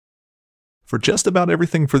for just about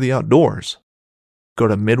everything for the outdoors. Go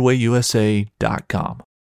to MidwayUSA.com.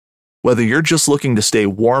 Whether you're just looking to stay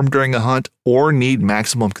warm during a hunt or need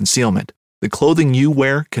maximum concealment, the clothing you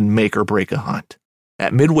wear can make or break a hunt.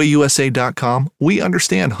 At MidwayUSA.com, we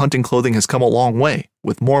understand hunting clothing has come a long way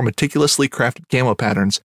with more meticulously crafted camo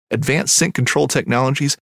patterns, advanced scent control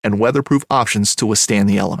technologies, and weatherproof options to withstand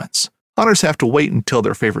the elements. Hunters have to wait until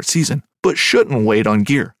their favorite season, but shouldn't wait on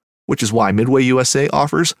gear, which is why Midway USA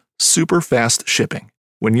offers super fast shipping.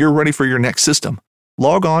 When you're ready for your next system,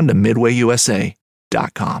 log on to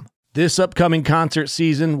MidwayUSA.com. This upcoming concert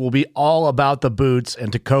season will be all about the boots,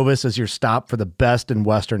 and Tecovas is your stop for the best in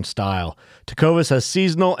Western style. Tecovas has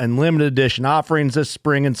seasonal and limited edition offerings this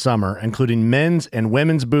spring and summer, including men's and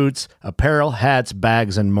women's boots, apparel, hats,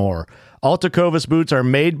 bags, and more. All Tecovas boots are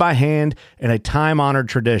made by hand in a time-honored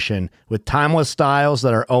tradition with timeless styles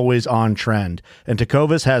that are always on trend. And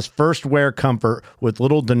Tecovas has first wear comfort with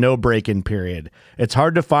little to no break-in period. It's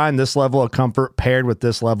hard to find this level of comfort paired with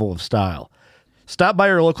this level of style. Stop by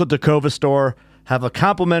your local Tecovas store, have a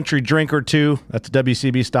complimentary drink or two, that's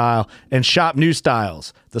WCB style, and shop new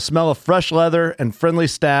styles. The smell of fresh leather and friendly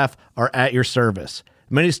staff are at your service.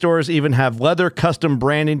 Many stores even have leather custom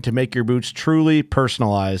branding to make your boots truly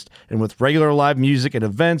personalized. And with regular live music and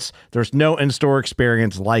events, there's no in-store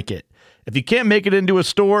experience like it. If you can't make it into a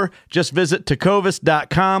store, just visit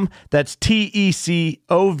tecovas.com. That's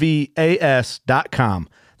TECOVAS.com.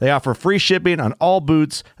 They offer free shipping on all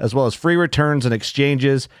boots, as well as free returns and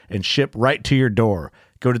exchanges, and ship right to your door.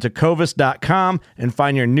 Go to tecovas.com and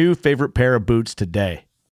find your new favorite pair of boots today.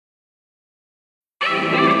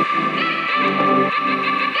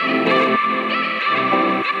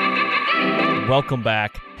 Welcome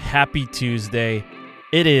back. Happy Tuesday.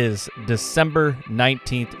 It is December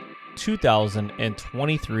 19th,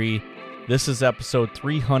 2023. This is episode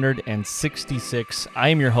 366. I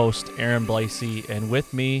am your host, Aaron Blasey, and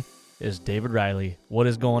with me is David Riley. What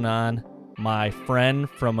is going on, my friend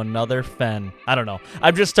from another fen? I don't know.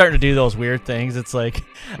 I'm just starting to do those weird things. It's like,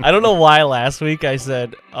 I don't know why last week I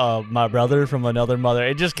said my brother from another mother.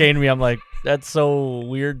 It just came to me. I'm like, that's so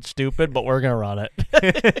weird, stupid, but we're going to run it.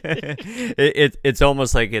 It's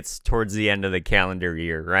almost like it's towards the end of the calendar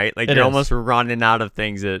year, right? Like you're almost running out of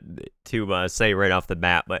things to say right off the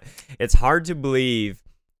bat. But it's hard to believe,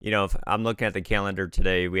 if I'm looking at the calendar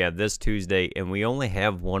today, we have this Tuesday, and we only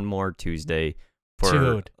have one more Tuesday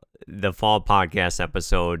for the fall podcast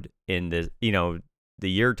episode in the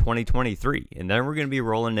year 2023, and then we're going to be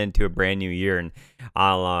rolling into a brand new year. And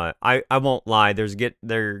I won't lie, there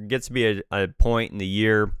gets to be a point in the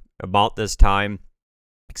year about this time,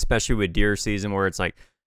 especially with deer season, where it's like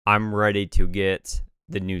I'm ready to get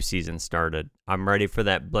the new season started. I'm ready for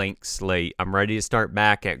that blank slate. I'm ready to start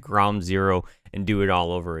back at ground zero and do it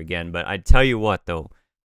all over again. But I tell you what, though,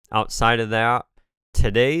 outside of that,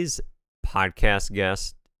 today's podcast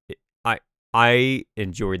guest, I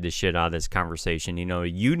enjoyed the shit out of this conversation. You know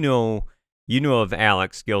of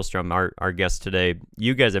Alex Gyllstrom, our guest today.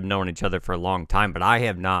 You guys have known each other for a long time, but I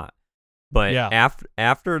have not. But yeah.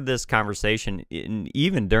 After this conversation, and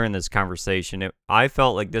even during this conversation, I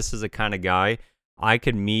felt like this is the kind of guy I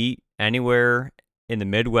could meet anywhere in the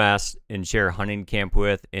Midwest and share a hunting camp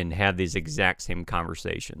with and have these exact same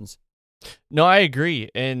conversations. No, I agree.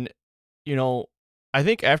 And, I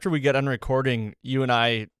think after we got on recording, you and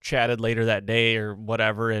I chatted later that day or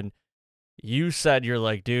whatever, and you said, you're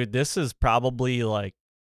like, dude, this is probably like,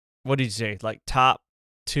 what did you say? Like top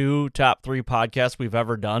 2, top 3 podcasts we've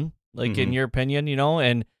ever done, like in your opinion,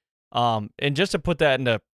 and just to put that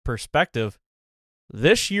into perspective,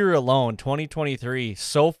 this year alone, 2023,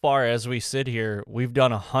 so far as we sit here, we've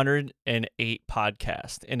done 108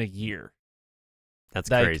 podcasts in a year. That's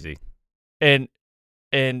crazy. And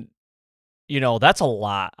that's a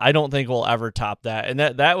lot. I don't think we'll ever top that. And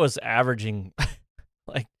that was averaging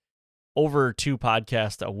like over 2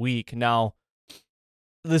 podcasts a week. Now,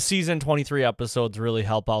 the season 23 episodes really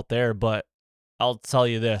help out there, but I'll tell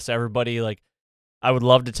you this, everybody, like, I would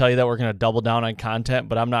love to tell you that we're going to double down on content,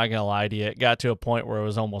 but I'm not going to lie to you. It got to a point where it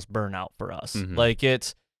was almost burnout for us. Mm-hmm. Like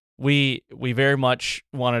we very much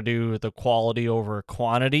want to do the quality over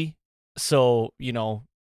quantity. So,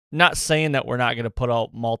 not saying that we're not going to put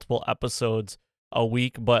out multiple episodes a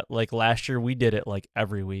week, but like last year we did it like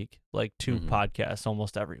every week, like 2 podcasts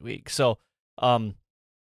almost every week. So, that's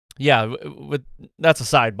a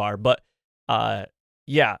sidebar, but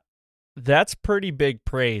that's pretty big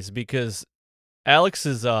praise because Alex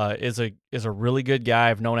is a really good guy.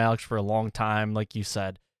 I've known Alex for a long time, like you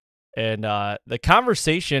said, and the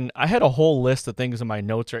conversation, I had a whole list of things in my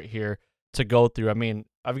notes right here to go through. I mean,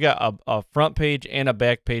 I've got a front page and a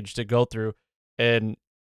back page to go through, and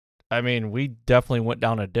I mean, we definitely went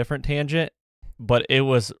down a different tangent, but it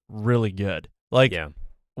was really good. Like, Yeah.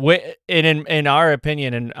 in our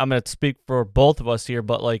opinion, and I'm going to speak for both of us here,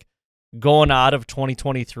 but like going out of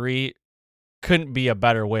 2023 couldn't be a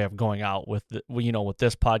better way of going out with with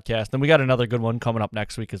this podcast. And we got another good one coming up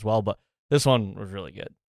next week as well, but this one was really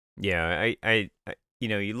good. Yeah, I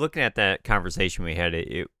you looking at that conversation we had,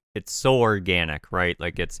 it's so organic, right?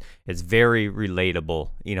 Like it's very relatable,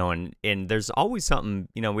 and there's always something,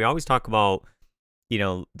 we always talk about,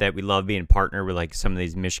 that we love being partnered with like some of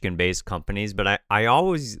these Michigan-based companies, but I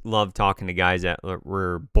always love talking to guys that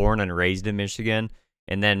were born and raised in Michigan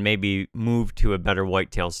and then maybe moved to a better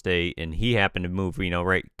whitetail state, and he happened to move,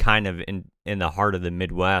 right kind of in the heart of the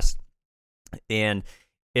Midwest. And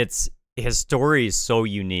his story is so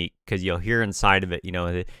unique because you'll hear inside of it,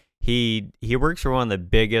 he works for one of the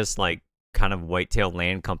biggest like kind of whitetail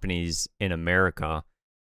land companies in America,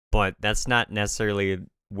 but that's not necessarily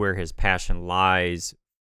where his passion lies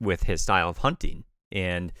with his style of hunting.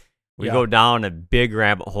 And we go down a big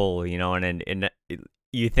rabbit hole, and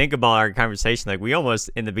you think about our conversation, like we almost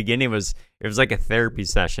in the beginning it was like a therapy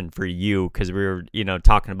session for you, because we were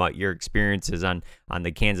talking about your experiences on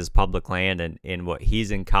the Kansas public land and what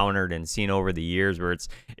he's encountered and seen over the years, where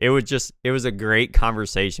it was a great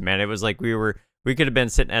conversation, man. It was like we could have been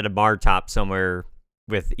sitting at a bar top somewhere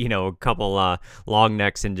with a couple long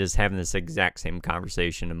necks and just having this exact same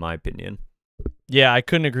conversation, in my opinion. Yeah, I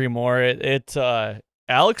couldn't agree more.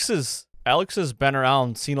 Alex has been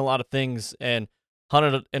around, seen a lot of things, and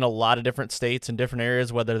hunted in a lot of different states and different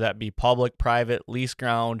areas, whether that be public, private, lease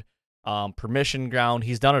ground, permission ground.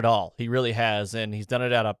 He's done it all. He really has, and he's done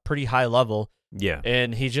it at a pretty high level. Yeah.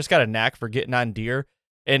 And he's just got a knack for getting on deer.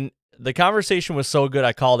 And the conversation was so good,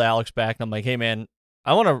 I called Alex back, and I'm like, hey, man,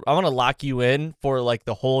 I want to lock you in for like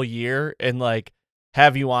the whole year and like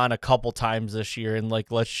have you on a couple times this year, and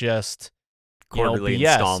like let's just quarterly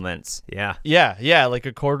installments. Yeah, like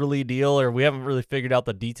a quarterly deal, or we haven't really figured out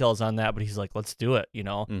the details on that, but he's like, let's do it,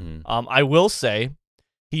 Mm-hmm. I will say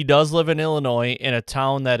he does live in Illinois, in a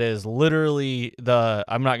town that is literally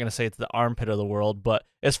I'm not going to say it's the armpit of the world, but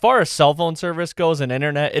as far as cell phone service goes and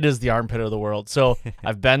internet, it is the armpit of the world. So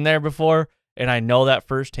I've been there before and I know that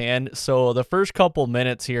firsthand. So the first couple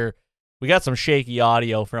minutes here, we got some shaky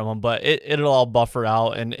audio from him, but it'll all buffer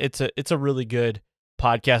out, and it's a really good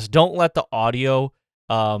podcast. Don't let the audio,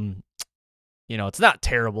 it's not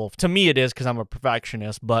terrible. To me it is, because I'm a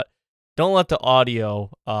perfectionist, but don't let the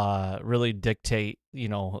audio really dictate,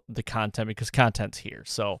 the content, because content's here.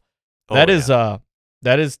 So that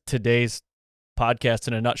is today's podcast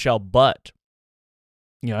in a nutshell. But,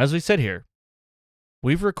 as we said here,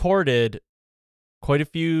 we've recorded quite a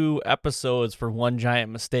few episodes for One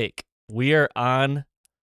Giant Mistake. We are on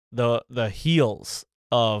the heels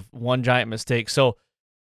of One Giant Mistake. So,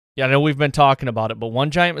 yeah, I know we've been talking about it, but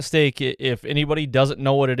One Giant Mistake, if anybody doesn't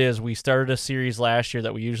know what it is, we started a series last year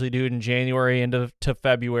that we usually do in January into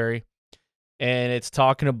February, and it's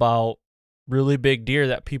talking about really big deer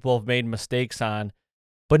that people have made mistakes on,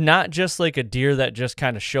 but not just like a deer that just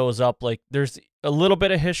kind of shows up. Like there's a little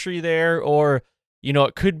bit of history there, or,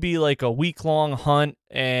 it could be like a week-long hunt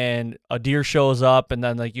and a deer shows up, and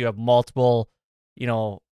then like you have multiple,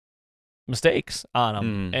 mistakes on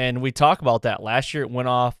them. And we talk about that. Last year it went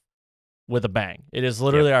off with a bang. It is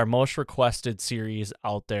literally our most requested series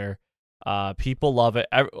out there. People love it.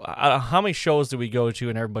 How many shows do we go to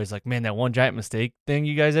and everybody's like, man, that One Giant Mistake thing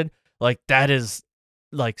you guys did, like that is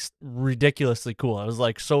like ridiculously cool. It was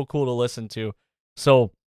like so cool to listen to.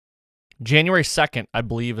 So January 2nd, I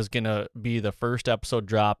believe, is going to be the first episode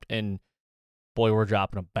dropped, and boy, we're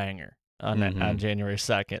dropping a banger on January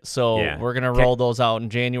 2nd. So we're going to roll those out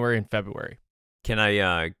in January and February. Can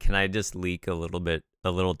I just leak a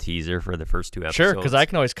little teaser for the first two episodes? Sure, because I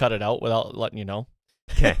can always cut it out without letting you know.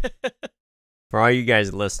 Okay. For all you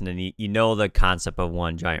guys listening, you know the concept of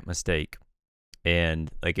One Giant Mistake.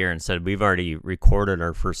 And like Aaron said, we've already recorded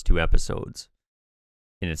our first two episodes.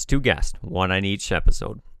 And it's two guests, one on each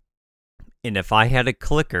episode. And if I had a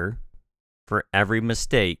clicker for every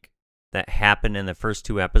mistake that happened in the first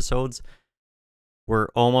two episodes, we're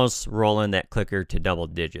almost rolling that clicker to double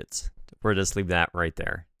digits. We'll just leave that right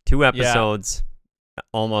there. Two episodes,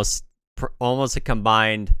 almost a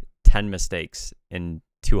combined 10 mistakes in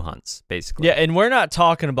two hunts, basically. Yeah, and we're not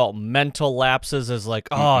talking about mental lapses as like,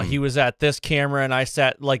 he was at this camera and I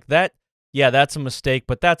sat like that. Yeah, that's a mistake,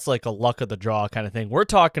 but that's like a luck of the draw kind of thing. We're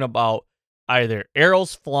talking about either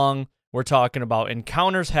arrows flung, we're talking about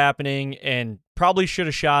encounters happening and probably should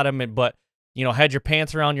have shot him, but, had your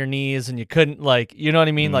pants around your knees and you couldn't, like, you know what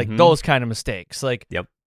I mean? Like those kind of mistakes. Like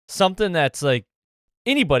something that's like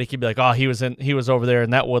anybody could be like, oh, he was over there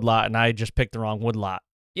in that wood lot and I just picked the wrong wood lot.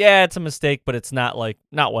 Yeah, it's a mistake, but it's not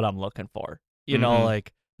what I'm looking for. You know,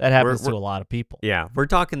 like that happens to a lot of people. Yeah, we're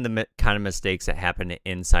talking the kind of mistakes that happen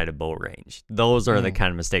inside a bow range. Those are the kind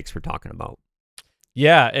of mistakes we're talking about.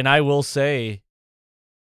 Yeah, and I will say,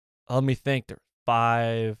 let me think. There's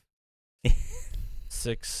 5,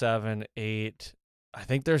 6, 7, 8. I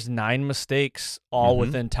think there's 9 mistakes all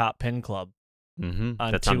within Top Pin Club. Mm-hmm.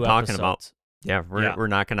 On That's 2 what I'm talking episodes. about. Yeah, we're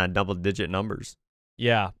knocking on double-digit numbers.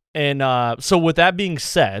 Yeah, and so with that being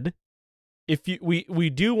said, if we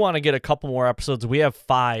do want to get a couple more episodes, we have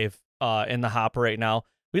 5 in the hopper right now.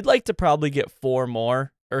 We'd like to probably get 4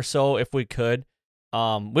 more or so if we could. We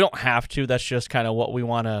don't have to. That's just kind of what we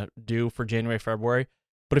want to do for January, February.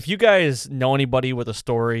 But if you guys know anybody with a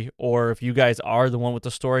story, or if you guys are the one with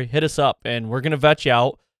the story, hit us up, and we're going to vet you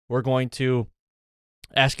out. We're going to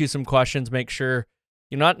ask you some questions, make sure,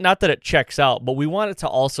 not that it checks out, but we want it to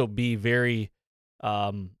also be very,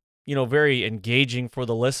 very engaging for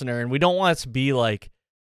the listener. And we don't want it to be like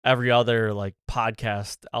every other like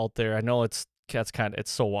podcast out there. I know it's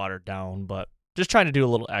so watered down, but just trying to do a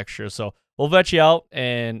little extra. So we'll vet you out,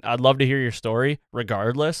 and I'd love to hear your story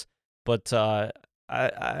regardless. But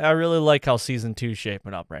I really like how season 2 is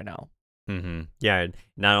shaping up right now. Mm-hmm. Yeah,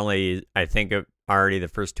 not only I think already the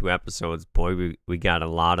first 2 episodes, boy, we got a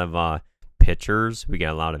lot of pictures, we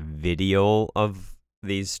got a lot of video of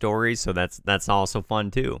these stories, so that's also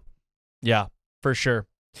fun too. Yeah, for sure.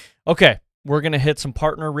 Okay, we're gonna hit some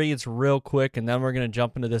partner reads real quick, and then we're gonna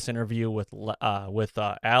jump into this interview with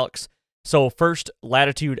Alex. So first,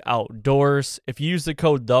 Latitude Outdoors. If you use the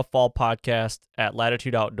code TheFallPodcast at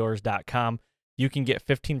latitudeoutdoors.com, you can get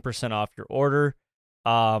 15% off your order.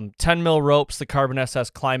 10 mil ropes, the Carbon SS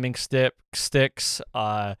climbing sticks,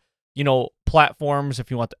 platforms if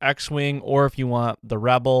you want the X-Wing or if you want the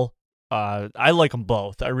Rebel. I like them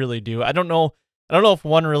both. I really do. I don't know if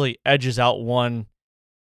one really edges out one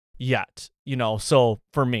yet, so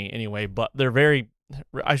for me anyway, but they're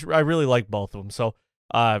I really like both of them. So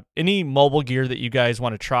any mobile gear that you guys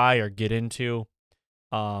want to try or get into,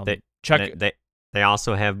 check. They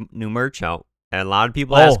also have new merch out. And a lot of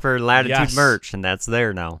people ask for Latitude merch, and that's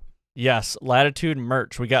there now. Yes, Latitude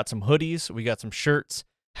merch. We got some hoodies, we got some shirts,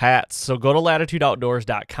 hats. So go to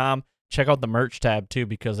latitudeoutdoors.com. Check out the merch tab too,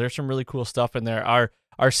 because there's some really cool stuff in there.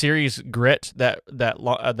 Our series Grit that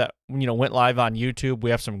went live on YouTube.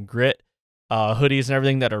 We have some Grit hoodies and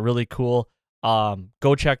everything that are really cool.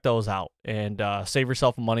 Go check those out and save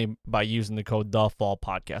yourself money by using the code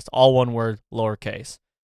TheFallPodcast. All one word, lowercase.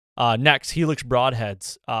 Next, Helix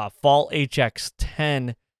Broadheads, Fall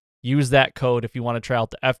HX10. Use that code if you want to try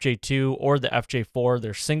out the FJ2 or the FJ4.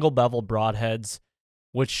 They're single bevel broadheads,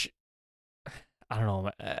 which, I don't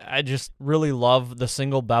know, I just really love the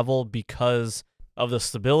single bevel because of the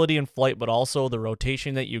stability in flight, but also the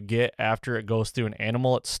rotation that you get after it goes through an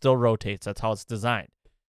animal. It still rotates. That's how it's designed.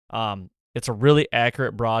 It's a really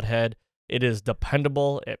accurate broadhead. It is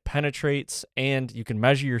dependable, it penetrates, and you can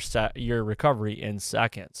measure your recovery in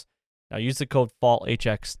seconds. Now use the code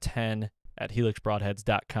FALLHX10 at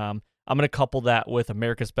helixbroadheads.com. I'm going to couple that with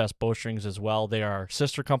America's Best Bowstrings as well. They are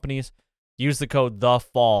sister companies. Use the code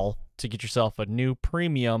THEFALL to get yourself a new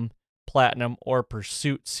premium, platinum, or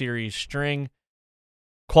pursuit series string.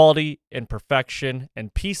 Quality and perfection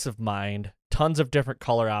and peace of mind. Tons of different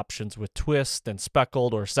color options with twist and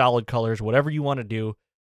speckled or solid colors, whatever you want to do.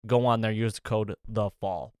 Go on there, use the code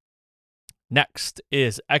THEFALL. Next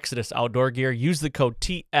is Exodus Outdoor Gear. Use the code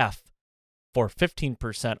TF for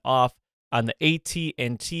 15% off on the AT&T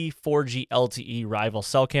 4G LTE Rival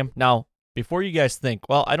cell cam. Now, before you guys think,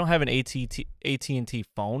 well, I don't have an AT&T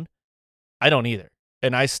phone. I don't either.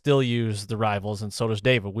 And I still use the Rivals, and so does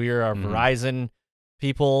David. We are Verizon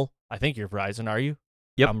people. I think you're Verizon, are you?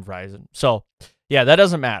 Yep. I'm Verizon. So, yeah, that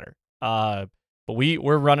doesn't matter. But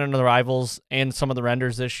we're running the Rivals and some of the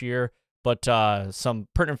renders this year. But some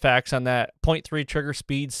pertinent facts on that: 0.3 trigger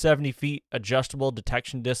speed, 70 feet, adjustable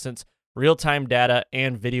detection distance, real-time data,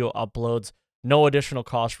 and video uploads. No additional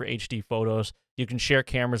cost for HD photos. You can share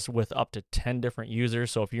cameras with up to 10 different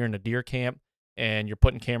users. So if you're in a deer camp and you're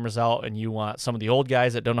putting cameras out and you want some of the old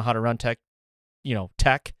guys that don't know how to run tech,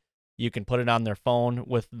 you can put it on their phone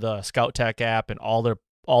with the Scout Tech app, and all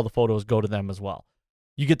the photos go to them as well.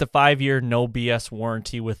 You get the 5-year no BS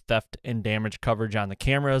warranty with theft and damage coverage on the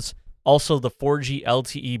cameras. Also, the 4G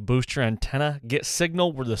LTE booster antenna. Get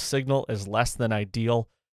signal where the signal is less than ideal.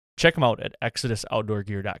 Check them out at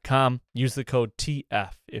ExodusOutdoorGear.com. Use the code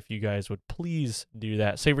TF if you guys would please do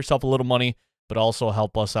that. Save yourself a little money, but also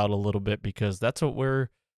help us out a little bit, because that's what we're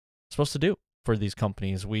supposed to do for these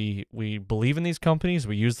companies. We believe in these companies.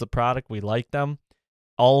 We use the product. We like them.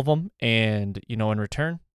 all of them, and in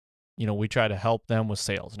return, we try to help them with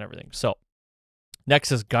sales and everything. So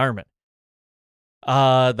next is Garmin.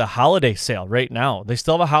 The holiday sale right now. They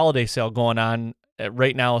still have a holiday sale going on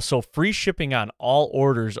right now. So free shipping on all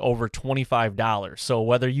orders over $25. So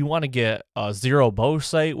whether you want to get a Zero bow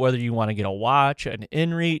sight, whether you want to get a watch, an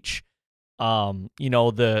InReach,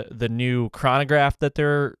 the new chronograph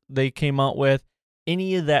that they came out with,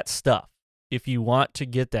 any of that stuff. If you want to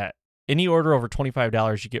get that, any order over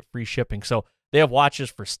 $25, you get free shipping. So they have watches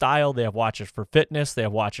for style, they have watches for fitness, they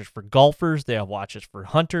have watches for golfers, they have watches for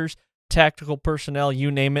hunters, tactical personnel,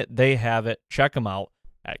 you name it, they have it. Check them out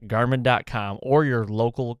at Garmin.com or your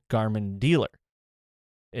local Garmin dealer,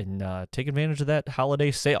 and take advantage of that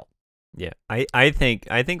holiday sale. Yeah, I think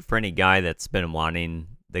for any guy that's been wanting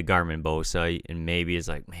the Garmin bow sight and maybe is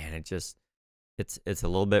like, man, it's a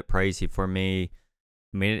little bit pricey for me.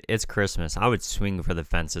 I mean, it's Christmas. I would swing for the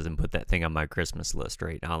fences and put that thing on my Christmas list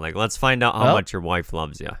right now. Like, let's find out how much your wife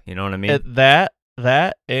loves you. You know what I mean?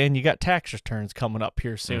 That, and you got tax returns coming up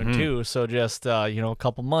here soon too. So just a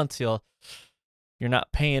couple months, you're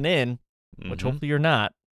not paying in, which hopefully you're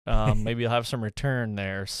not. Maybe you'll have some return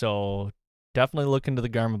there. So definitely look into the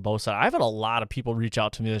Garmin bow sight. I've had a lot of people reach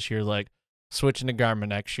out to me this year, like switching to Garmin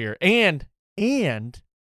next year, and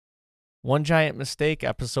One Giant Mistake,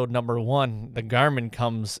 episode number 1, the Garmin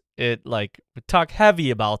comes, we talk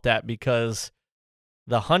heavy about that because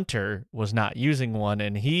the hunter was not using one,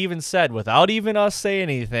 and he even said, without even us saying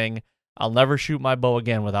anything, I'll never shoot my bow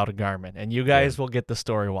again without a Garmin, and you guys will get the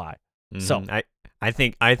story why. So I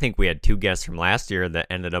think we had 2 guests from last year that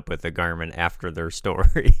ended up with a Garmin after their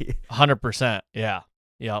story. 100%, yeah,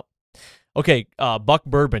 yep. Okay, Buck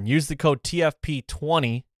Bourbon, use the code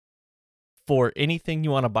TFP20 for anything you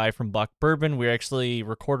want to buy from Buck Bourbon. We actually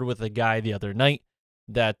recorded with a guy the other night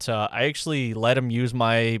that I actually let him use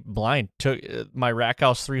my blind. Took my Rack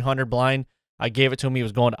House 300 blind. I gave it to him. He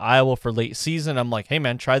was going to Iowa for late season. I'm like, hey,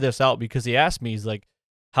 man, try this out, because he asked me, he's like,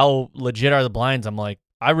 how legit are the blinds? I'm like,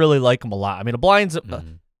 I really like them a lot. I mean, a blind's,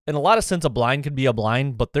 in a lot of sense, a blind could be a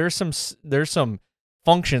blind, but there's some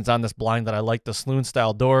functions on this blind that I like. The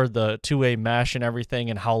saloon-style door, the two-way mesh and everything,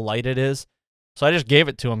 and how light it is. So I just gave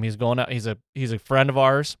it to him. He's going out. He's a friend of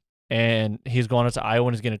ours, and he's going out to Iowa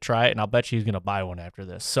and he's going to try it, and I'll bet you he's going to buy one after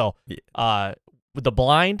this. So with the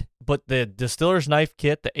blind, but the distiller's knife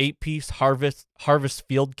kit, the 8-piece harvest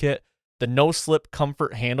field kit, the no-slip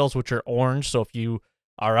comfort handles, which are orange. So if you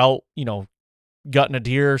are out, gutting a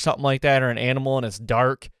deer or something like that, or an animal, and it's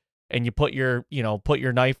dark, and you put your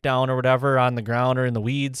knife down or whatever on the ground or in the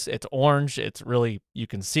weeds, it's orange. It's really, you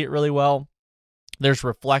can see it really well. There's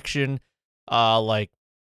reflection. Like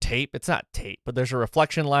tape. It's not tape, but there's a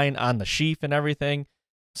reflection line on the sheath and everything.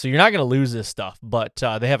 So you're not going to lose this stuff. But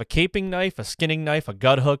they have a caping knife, a skinning knife, a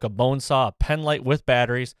gut hook, a bone saw, a pen light with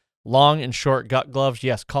batteries, long and short gut gloves.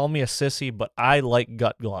 Yes, call me a sissy, but I like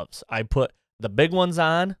gut gloves. I put the big ones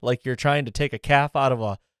on like you're trying to take a calf out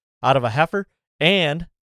of a heifer, and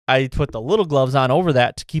I put the little gloves on over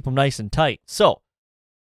that to keep them nice and tight. So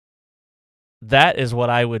that is what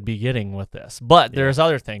I would be getting with this. But there's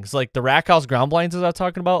other things, like the Rack House ground blinds as I was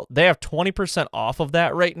talking about. They have 20% off of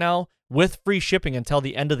that right now with free shipping until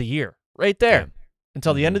the end of the year. Right there. Yeah.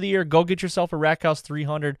 Until the end of the year, go get yourself a Rack House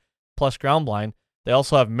 300 plus ground blind. They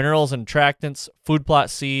also have minerals and attractants, food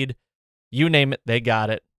plot seed, you name it, they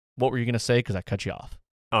got it. What were you going to say? Because I cut you off.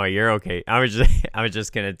 Oh, you're okay. I was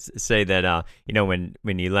just gonna say that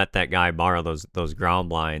when you let that guy borrow those ground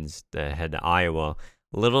blinds that head to Iowa,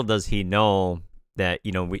 little does he know that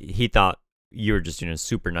he thought you were just doing a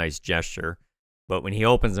super nice gesture, but when he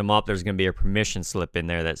opens them up, there's gonna be a permission slip in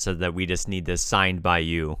there that says that we just need this signed by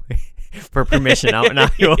you for permission out in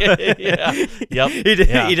Iowa. Yeah.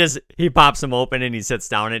 Yep. He pops them open and he sits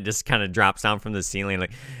down and it just kind of drops down from the ceiling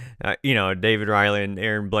like. David Riley and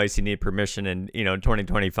Aaron Blasey need permission in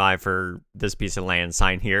 2025 for this piece of land.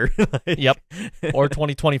 Sign here. Yep. Or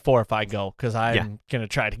 2024 if I go, because I'm gonna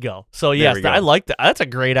try to go. So yes, I like that. That's a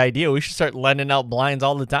great idea. We should start lending out blinds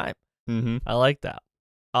all the time. I like that.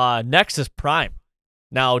 Next is Prime.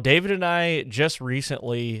 Now, David and I just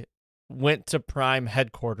recently went to Prime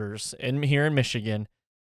headquarters here in Michigan.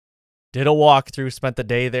 Did a walkthrough, spent the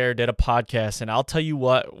day there, did a podcast, and I'll tell you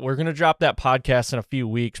what, we're going to drop that podcast in a few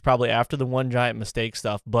weeks, probably after the One Giant Mistake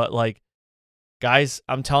stuff. But, guys,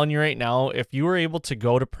 I'm telling you right now, if you were able to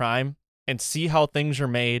go to Prime and see how things are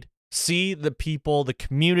made, see the people, the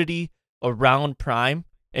community around Prime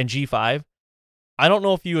and G5, I don't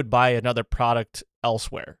know if you would buy another product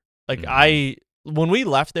elsewhere. When we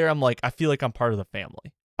left there, I'm like, I feel like I'm part of the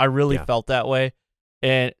family. I really felt that way.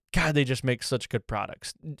 And God, they just make such good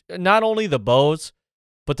products. Not only the bows,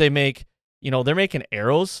 but they make they're making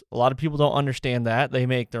arrows. A lot of people don't understand that. They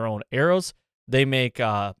make their own arrows. They make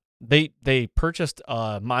they purchased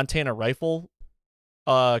a Montana rifle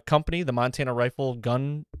company, the Montana Rifle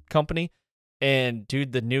Gun Company. And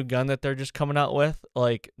dude, the new gun that they're just coming out with,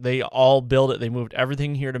 like they all build it. They moved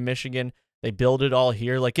everything here to Michigan. They build it all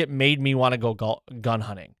here. Like it made me want to go gun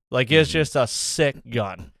hunting. Like it's just a sick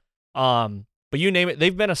gun. But you name it,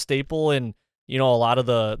 they've been a staple in, a lot of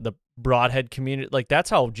the broadhead community. Like that's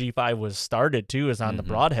how G5 was started too, is on the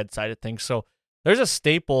broadhead side of things. So there's a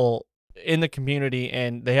staple in the community,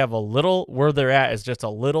 and they have where they're at is just a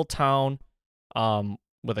little town,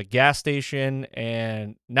 with a gas station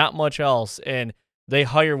and not much else, and they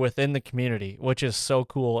hire within the community, which is so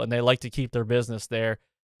cool, and they like to keep their business there.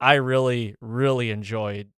 I really, really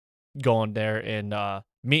enjoyed going there and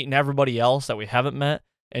meeting everybody else that we haven't met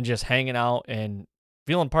and just hanging out and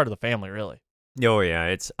feeling part of the family, really. Oh,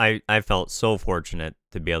 yeah. I felt so fortunate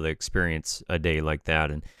to be able to experience a day like that.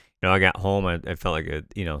 And, I got home, I felt like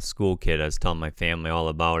a, school kid. I was telling my family all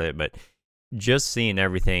about it, but just seeing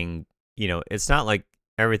everything, it's not like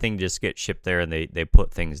everything just gets shipped there and they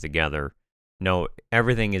put things together. No,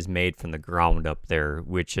 everything is made from the ground up there,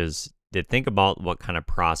 which is, to think about what kind of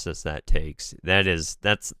process that takes.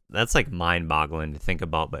 That's like mind-boggling to think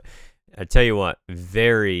about. But I tell you what,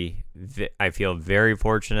 I feel very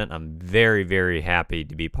fortunate. I'm very, very happy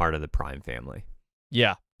to be part of the Prime family.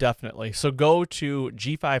 Yeah, definitely. So go to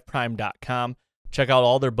g5prime.com, check out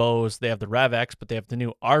all their bows. They have the Rev X, but they have the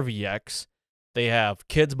new RVX. They have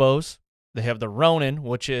kids bows. They have the Ronin,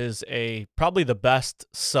 which is probably the best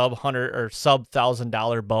sub-$100 or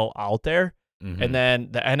sub-$1,000 bow out there. And then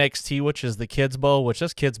the NXT, which is the kids bow, which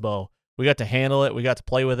is kids bow. We got to handle it. We got to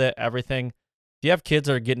play with it, everything. If you have kids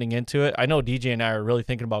that are getting into it, I know DJ and I are really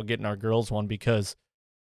thinking about getting our girls one, because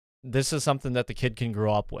this is something that the kid can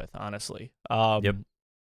grow up with, honestly. Yep. A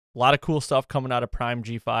lot of cool stuff coming out of Prime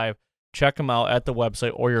G5. Check them out at the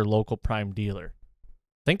website or your local Prime dealer.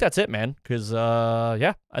 I think that's it, man, because,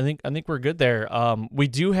 I think we're good there. We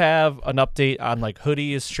do have an update on, like,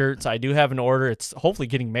 hoodies, shirts. I do have an order. It's hopefully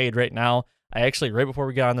getting made right now. I actually, right before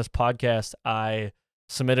we got on this podcast, I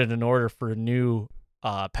submitted an order for new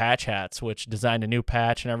patch hats, which designed a new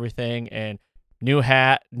patch and everything, and new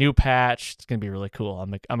hat, new patch. It's going to be really cool.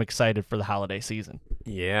 I'm excited for the holiday season.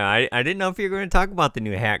 Yeah, I didn't know if you were going to talk about the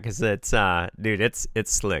new hat, because it's, dude, it's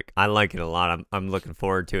slick. I like it a lot. I'm looking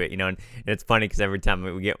forward to it, and it's funny because every time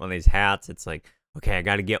we get one of these hats, it's like, okay, I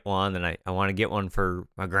got to get one, and I want to get one for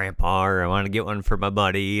my grandpa, or I want to get one for my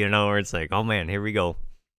buddy, or it's like, oh man, here we go.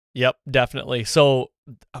 Yep, definitely. So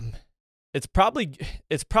they're probably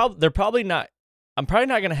not, I'm probably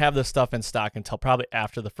not going to have this stuff in stock until probably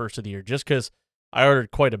after the first of the year, just because I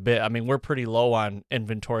ordered quite a bit. I mean, we're pretty low on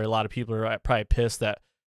inventory. A lot of people are probably pissed that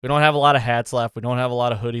we don't have a lot of hats left. We don't have a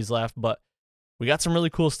lot of hoodies left, but we got some really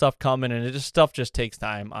cool stuff coming, and stuff just takes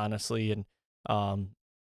time, honestly. And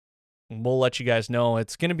we'll let you guys know.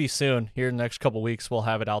 It's going to be soon. Here in the next couple of weeks, we'll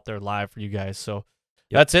have it out there live for you guys. So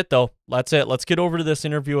That's it, though. That's it. Let's get over to this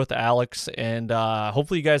interview with Alex, and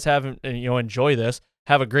hopefully you guys enjoy this.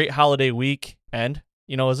 Have a great holiday week. And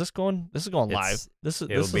is this going live? This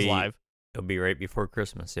is live. It'll be right before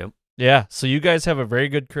Christmas. Yep. Yeah. So you guys have a very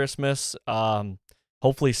good Christmas.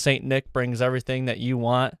 Hopefully Saint Nick brings everything that you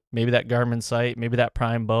want. Maybe that Garmin sight. Maybe that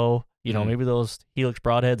Prime bow. Maybe those Helix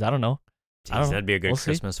broadheads. I don't know. Jeez, that'd be a good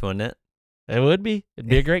Christmas, wouldn't it? It would be. It'd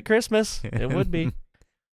be a great Christmas. It would be.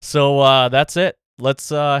 So that's it. Let's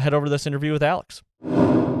head over to this interview with Alex.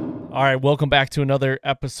 All right, welcome back to another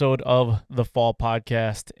episode of the Fall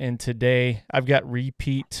Podcast. And today I've got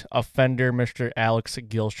repeat offender Mr. Alex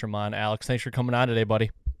Gyllstrom on. Alex, thanks for coming on today,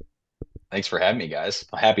 buddy. Thanks for having me, guys.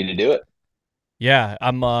 I'm happy to do it. Yeah,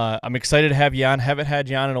 I'm excited to have you on. Haven't had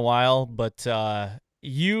you on in a while, but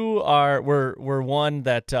we're one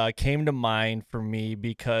that came to mind for me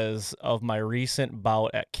because of my recent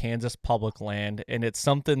bout at Kansas Public Land, and it's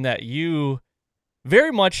something that you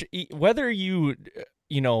very much, whether you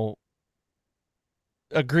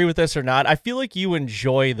agree with this or not, I feel like you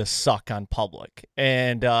enjoy the suck on public,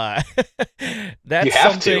 and that's you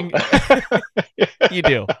have something you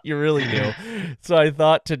do. You really do. So I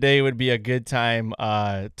thought today would be a good time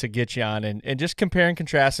to get you on and just compare and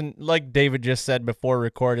contrast. And like David just said before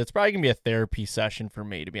record, it's probably gonna be a therapy session for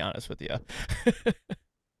me, to be honest with you.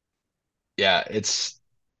 Yeah, it's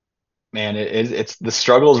the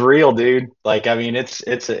struggle's real, dude. Like, I mean, it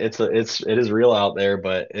is real out there,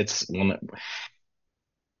 but it's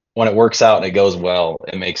when it works out and it goes well,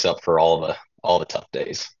 it makes up for all the tough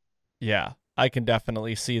days. Yeah, I can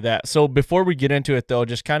definitely see that. So before we get into it, though,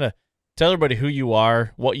 just kind of tell everybody who you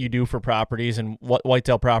are, what you do for properties, and what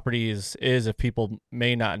Whitetail Properties is if people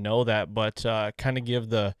may not know that, but kind of give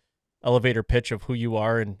the elevator pitch of who you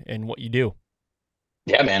are and what you do.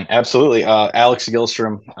 Yeah, man, absolutely. Alex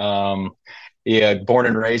Gyllstrom. Yeah, born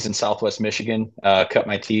and raised in Southwest Michigan. Cut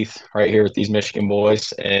my teeth right here with these Michigan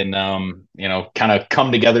boys, and kind of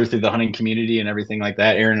come together through the hunting community and everything like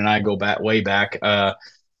that. Aaron and I go back way back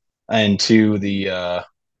into the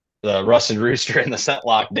Rusted Rooster and the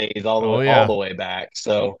Scentlock days, all the way back.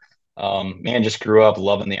 So, man, just grew up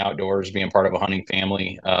loving the outdoors, being part of a hunting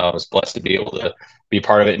family. I was blessed to be able to be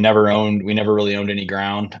part of it. We never really owned any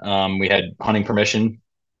ground. We had hunting permission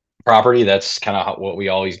property. That's kind of what we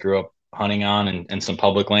always grew up hunting on, and some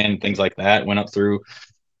public land, things like that. Went up through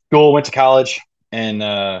school, went to college, and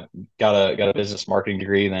got a business marketing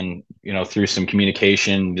degree. Then, through some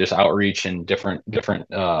communication, just outreach and different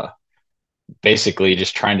basically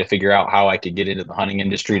just trying to figure out how I could get into the hunting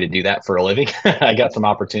industry to do that for a living. I got some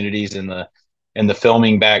opportunities in the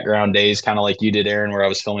filming background days, kind of like you did, Aaron, where I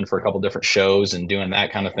was filming for a couple different shows and doing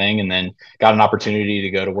that kind of thing. And then got an opportunity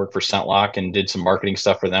to go to work for Scentlock and did some marketing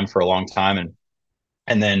stuff for them for a long time.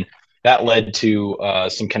 And then that led to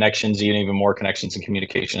some connections, even more connections and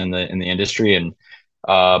communication in the industry. And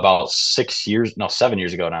about 7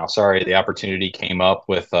 years ago now, sorry, the opportunity came up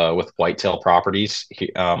with Whitetail Properties,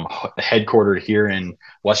 headquartered here in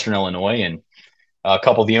Western Illinois. And a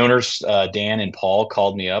couple of the owners, Dan and Paul,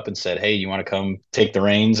 called me up and said, "Hey, you want to come take the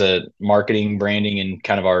reins at marketing, branding, and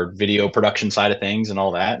kind of our video production side of things and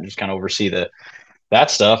all that, and just kind of oversee that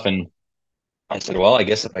stuff?" And I said, "Well, I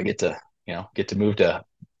guess if I get to move to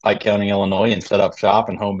Pike County, Illinois, and set up shop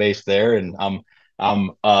and home base there, and I'm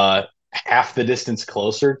half the distance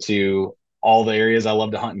closer to all the areas I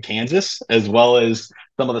love to hunt in Kansas, as well as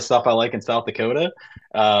some of the stuff I like in South Dakota,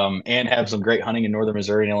 and have some great hunting in northern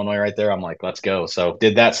Missouri and Illinois right there. I'm like, let's go." So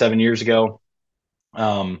did that 7 years ago,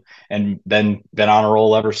 and then been on a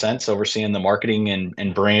roll ever since, overseeing the marketing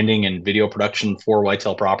and branding and video production for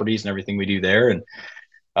Whitetail Properties and everything we do there. And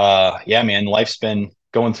yeah, man, life's been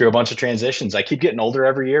going through a bunch of transitions. I keep getting older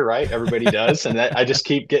every year, right? Everybody does. And I just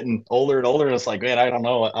keep getting older and older. And it's like, man, I don't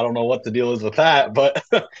know what the deal is with that, but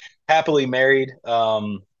happily married.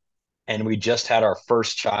 And we just had our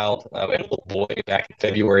first child. We had a little boy back in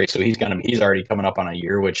February. So he's already coming up on a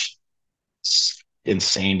year, which is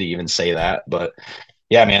insane to even say that. But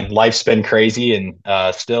yeah, man, life's been crazy, and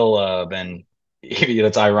still been,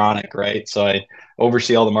 it's ironic, right? So I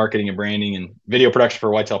oversee all the marketing and branding and video production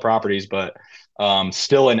for Whitetail Properties, but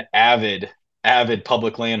still an avid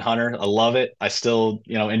public land hunter. I love it. I still,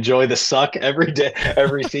 enjoy the suck every day,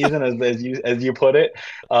 every season, as you put it.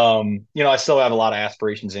 I still have a lot of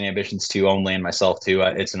aspirations and ambitions to own land myself too.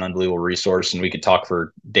 It's an unbelievable resource, and we could talk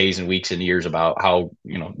for days and weeks and years about how,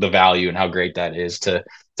 the value and how great that is to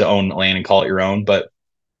own land and call it your own. But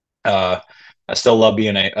I still love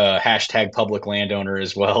being a hashtag public landowner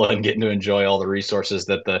as well, and getting to enjoy all the resources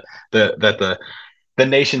that the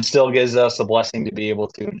nation still gives us a blessing to be able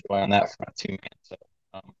to enjoy on that front too, man. So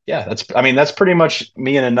yeah, that's pretty much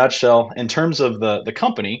me in a nutshell. In terms of the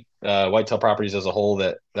company, Whitetail Properties as a whole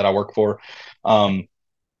that I work for, at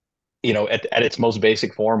its most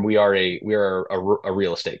basic form, we are a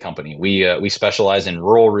real estate company. We specialize in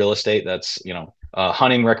rural real estate. That's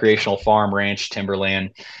hunting, recreational, farm, ranch,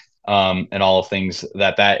 timberland, and all of things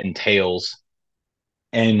that entails.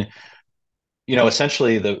 And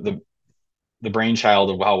essentially the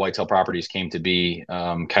brainchild of how Whitetail Properties came to be,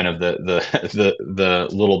 kind of the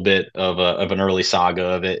little bit of an early saga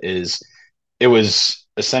of it was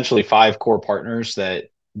essentially 5 core partners that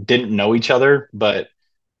didn't know each other, but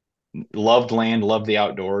loved land, loved the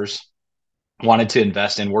outdoors, wanted to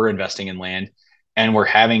invest in, were investing in land, and were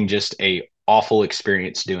having just a awful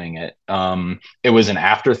experience doing it. It was an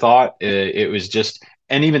afterthought. It was just,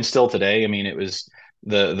 and even still today, I mean, it was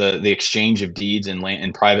the exchange of deeds and land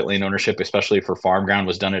and private land ownership, especially for farm ground,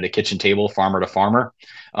 was done at a kitchen table, farmer to farmer,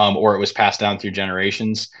 or it was passed down through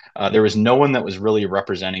generations. There was no one that was really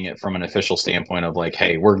representing it from an official standpoint of like,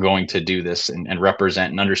 hey, we're going to do this and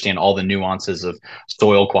represent and understand all the nuances of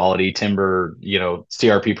soil quality, timber,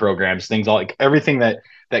 CRP programs, things like everything that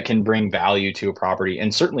can bring value to a property,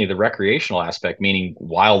 and certainly the recreational aspect, meaning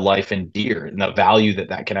wildlife and deer, and the value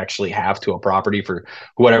that can actually have to a property for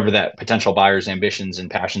whatever that potential buyer's ambitions and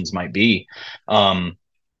passions might be, from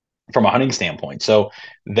a hunting standpoint. So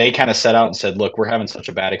they kind of set out and said, look, we're having such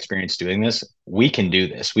a bad experience doing this. We can do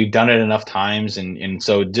this. We've done it enough times. And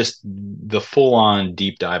so just the full on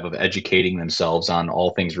deep dive of educating themselves on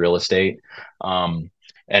all things real estate, and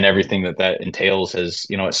everything that entails has,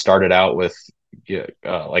 it started out with,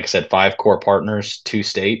 like I said, 5 core partners, 2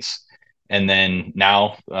 states. And then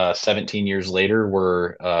now, 17 years later,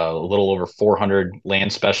 we're a little over 400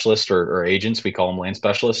 land specialists or agents. We call them land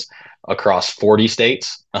specialists across 40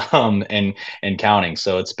 states, and counting.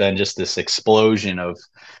 So it's been just this explosion of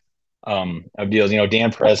deals.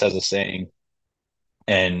 Dan Perez has a saying,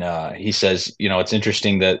 and he says, it's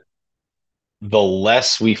interesting that the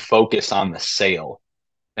less we focus on the sale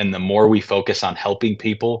and the more we focus on helping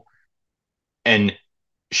people and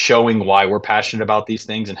showing why we're passionate about these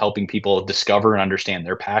things and helping people discover and understand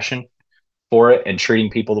their passion for it and treating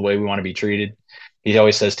people the way we want to be treated. He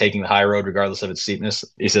always says taking the high road regardless of its steepness.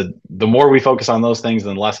 He said the more we focus on those things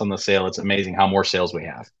and less on the sale, it's amazing how more sales we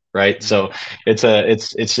have. Right. Mm-hmm. So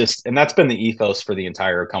it's just, and that's been the ethos for the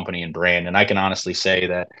entire company and brand. And I can honestly say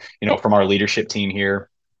that, from our leadership team here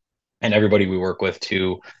and everybody we work with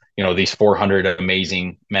to, these 400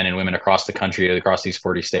 amazing men and women across the country, across these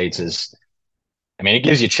 40 states it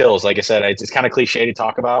gives you chills. Like I said, it's kind of cliche to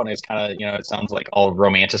talk about, and it's kind of, it sounds like all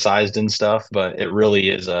romanticized and stuff, but it really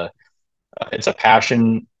is it's a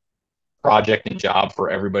passion project and job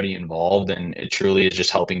for everybody involved. And it truly is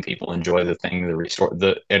just helping people enjoy the thing,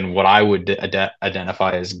 and what I would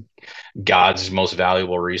identify as God's most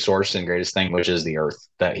valuable resource and greatest thing, which is the earth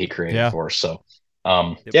that he created for us. So,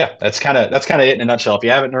 that's kind of it in a nutshell. If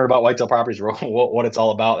you haven't heard about Whitetail Properties, what it's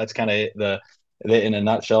all about, that's kind of the in a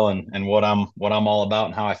nutshell, and what I'm all about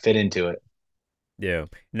and how I fit into it. Yeah.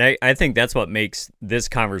 And I think that's what makes this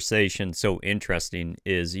conversation so interesting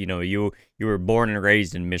is, you were born and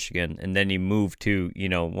raised in Michigan, and then you moved to,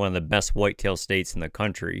 one of the best whitetail states in the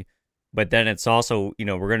country. But then it's also,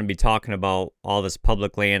 we're going to be talking about all this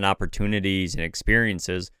public land opportunities and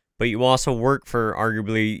experiences, but you also work for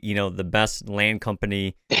arguably, the best land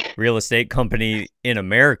company, real estate company in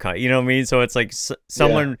America. You know what I mean? So it's like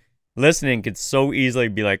someone listening could so easily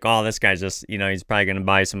be like, oh, this guy's just, he's probably going to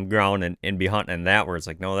buy some ground and be hunting that, where it's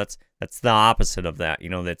like, no, that's the opposite of that.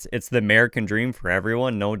 It's the American dream for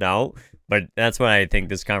everyone, no doubt. But that's what I think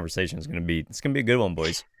this conversation is going to be. It's going to be a good one,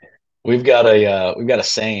 boys. We've got a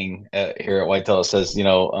saying here at Whitetail. It says,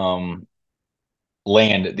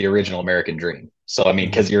 land, the original American dream. So,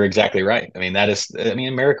 because you're exactly right.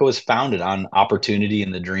 America was founded on opportunity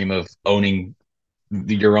and the dream of owning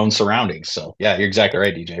your own surroundings. So yeah, you're exactly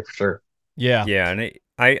right, DJ, for sure. Yeah. And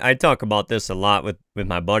I talk about this a lot with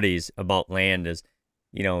my buddies about land is,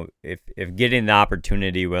 if getting the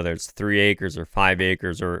opportunity, whether it's 3 acres or 5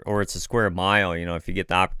 acres or it's a square mile, if you get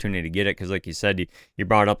the opportunity to get it, because like you said, you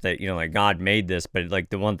brought up that, like God made this, but like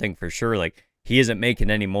the one thing for sure, like he isn't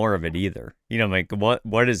making any more of it either. Like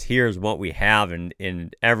what is here is what we have.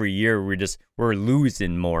 And every year we're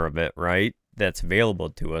losing more of it, right? That's available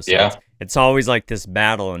to us. Yeah. So it's always like this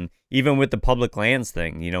battle, and even with the public lands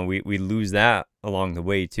thing, we lose that along the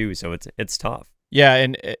way too. So it's tough. Yeah,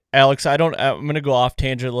 and Alex, I'm going to go off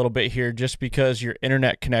tangent a little bit here just because your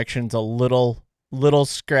internet connection's a little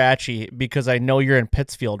scratchy, because I know you're in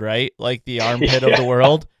Pittsfield, right? Like the armpit of the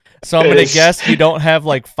world. So I'm going to guess you don't have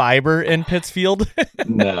like fiber in Pittsfield.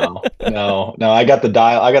 No. I got the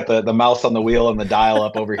dial. I got the mouse on the wheel and the dial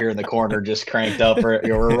up over here in the corner, just cranked up.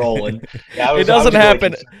 We're rolling. Yeah, it doesn't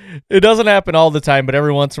happen. It doesn't happen all the time, but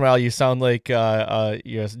every once in a while you sound like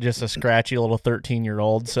you're just a scratchy little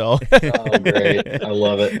 13-year-old. So. Oh, great! I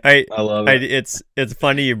love it. I love it. It's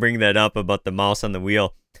funny you bring that up about the mouse on the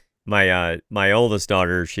wheel. My oldest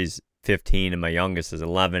daughter, she's 15, and my youngest is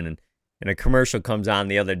 11, and a commercial comes on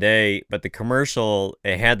the other day, but the commercial,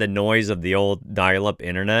 it had the noise of the old dial-up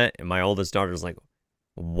internet, and my oldest daughter's like,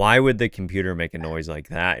 why would the computer make a noise like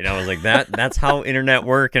that? And I was like, that's how internet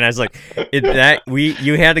work. And I was like,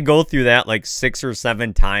 you had to go through that like 6 or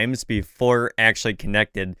 7 times before actually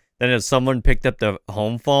connected. Then if someone picked up the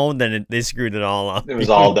home phone, then they screwed it all up. It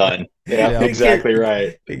was all done. Yeah, exactly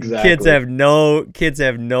right. Exactly. Kids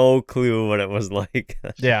have no clue what it was like.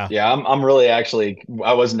 Yeah. I'm really I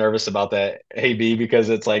was nervous about that, AB, because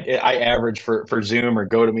it's like I average for Zoom or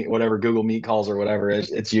GoToMeet, whatever, Google Meet calls or whatever,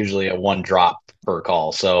 it's usually a 1 drop per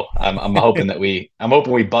call. So I'm hoping that we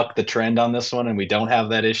buck the trend on this one and we don't have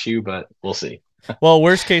that issue, but we'll see. Well,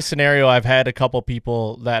 worst case scenario, I've had a couple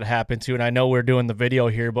people that happen to, and I know we're doing the video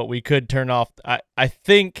here, but we could turn off. I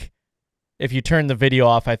think if you turn the video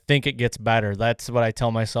off, I think it gets better. That's what I tell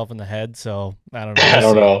myself in the head. So I don't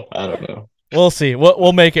know. I don't know. We'll see.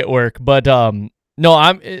 We'll make it work. But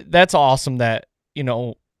no, that's awesome that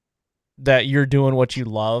that you're doing what you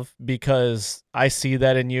love, because I see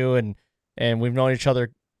that in you, and we've known each other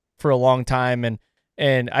for a long time, and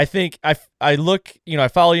I think I look, I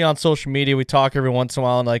follow you on social media. We talk every once in a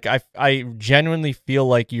while, and like I genuinely feel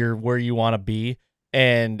like you're where you want to be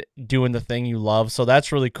and doing the thing you love. So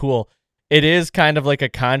that's really cool. It is kind of like a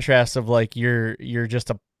contrast of like you're just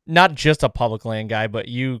not just a public land guy, but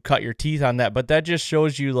you cut your teeth on that. But that just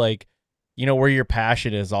shows you, like, you know, where your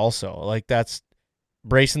passion is also. Like, that's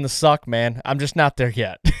bracing the suck, man. I'm just not there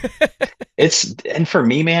yet. And for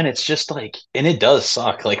me, man, it's just like, and it does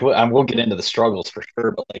suck. Like, we'll get into the struggles for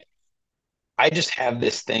sure, but like, I just have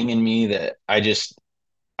this thing in me that I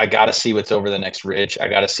got to see what's over the next ridge. I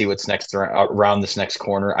got to see what's next around this next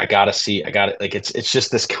corner. I got to like, it's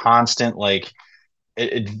just this constant, like,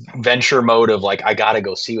 adventure mode of like, I got to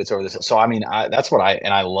go see what's over this. So, I mean, that's what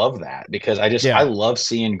I love that, because I love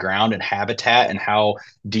seeing ground and habitat and how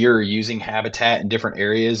deer are using habitat in different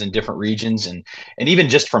areas and different regions. And even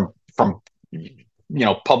just from,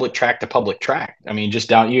 public track to public track. I mean, just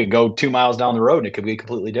you could go 2 miles down the road and it could be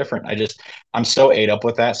completely different. I'm so ate up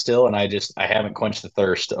with that still. And I haven't quenched the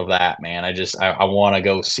thirst of that, man. I want to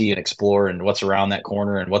go see and explore and what's around that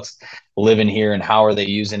corner and what's living here and how are they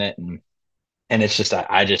using it. And it's just,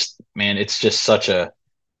 man, it's such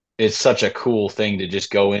a cool thing to just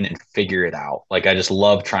go in and figure it out. Like, I just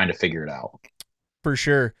love trying to figure it out. For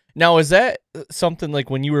sure. Now, is that something like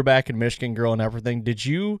when you were back in Michigan growing everything, did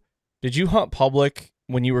you hunt public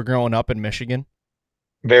when you were growing up in Michigan?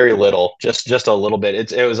 Very little, just a little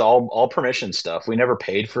bit. It was all permission stuff. We never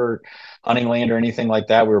paid for hunting land or anything like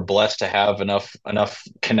that. We were blessed to have enough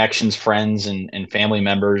connections, friends, and family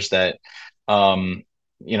members that,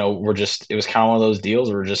 it was kind of one of those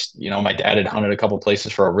deals where just, my dad had hunted a couple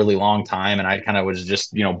places for a really long time, and I kind of was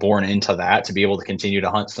just, born into that to be able to continue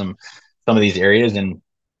to hunt some of these areas. And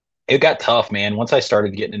it got tough, man. Once I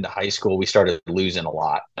started getting into high school, we started losing a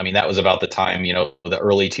lot. I mean, that was about the time, the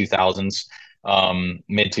early 2000s,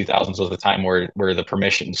 mid 2000s was the time where the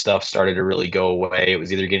permission stuff started to really go away. It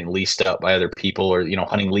was either getting leased up by other people or,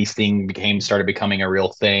 hunting leasing started becoming a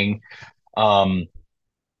real thing.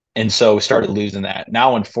 And so started losing that.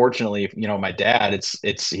 Now, unfortunately, my dad,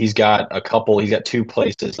 he's got two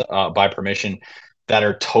places by permission that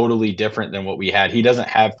are totally different than what we had. He doesn't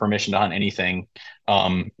have permission to hunt anything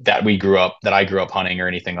that I grew up hunting or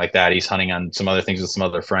anything like that. He's hunting on some other things with some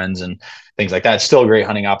other friends and things like that. It's still great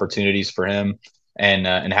hunting opportunities for him, and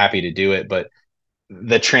happy to do it. But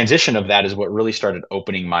the transition of that is what really started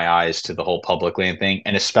opening my eyes to the whole public land thing,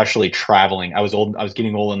 and especially traveling. I was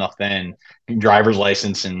getting old enough then, driver's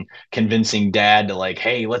license, and convincing dad to, like,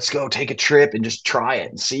 hey, let's go take a trip and just try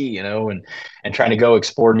it and see, and trying to go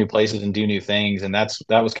explore new places and do new things. And that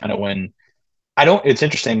was kind of when it's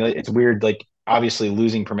interesting. It's weird. Like, obviously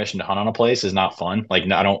losing permission to hunt on a place is not fun. Like,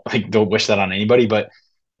 I don't wish that on anybody, but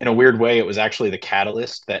in a weird way, it was actually the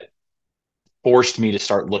catalyst that forced me to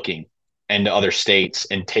start looking into other states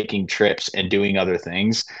and taking trips and doing other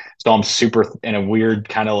things. So I'm super, in a weird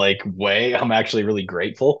kind of like way, I'm actually really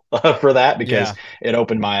grateful for that, because it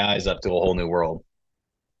opened my eyes up to a whole new world.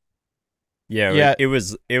 Yeah. It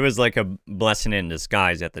was like a blessing in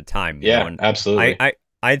disguise at the time. Absolutely.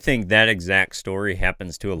 I think that exact story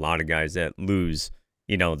happens to a lot of guys that lose,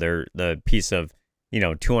 the piece of,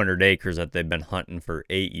 200 acres that they've been hunting for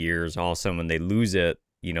 8 years. All of a sudden, when they lose it,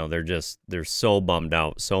 they're so bummed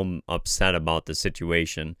out, so upset about the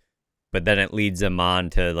situation. But then it leads them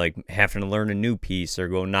on to, like, having to learn a new piece or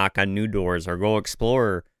go knock on new doors or go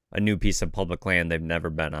explore a new piece of public land they've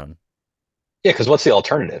never been on. Yeah, because what's the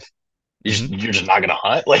alternative? You're just not going to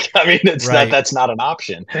hunt. Like, I mean, that's not an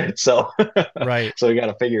option. So, right. So you got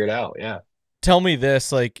to figure it out. Yeah. Tell me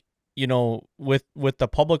this, like, with the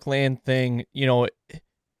public land thing,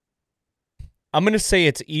 I'm going to say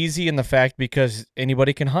it's easy in the fact because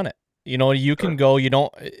anybody can hunt it. You can go,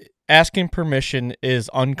 asking permission is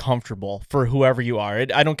uncomfortable for whoever you are.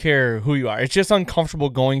 I don't care who you are. It's just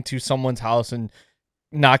uncomfortable going to someone's house and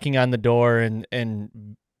knocking on the door and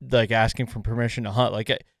like asking for permission to hunt.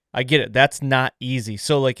 Like, I get it. That's not easy.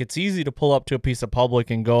 So, like, it's easy to pull up to a piece of public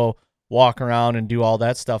and go walk around and do all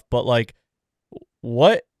that stuff. But, like,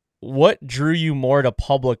 what drew you more to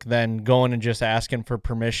public than going and just asking for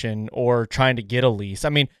permission or trying to get a lease? I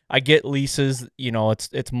mean, I get leases,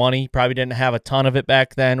 it's money. Probably didn't have a ton of it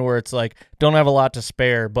back then, where it's like, don't have a lot to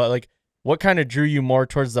spare. But, like, what kind of drew you more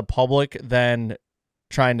towards the public than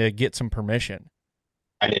trying to get some permission?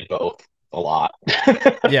 I did both a lot.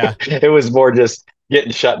 Yeah. It was more just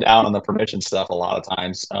getting shut down on the permission stuff a lot of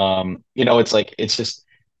times. It's like, it's just,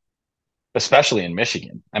 especially in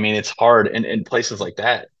Michigan, I mean, it's hard. And in places like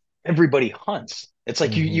that, everybody hunts. It's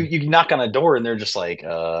like, you knock on a door and they're just like,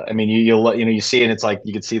 I mean, you see, and it's like,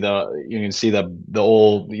 you can see the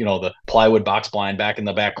old, the plywood box blind back in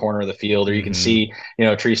the back corner of the field, or you can see,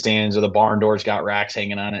 tree stands, or the barn doors got racks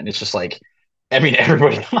hanging on it. And it's just like, I mean,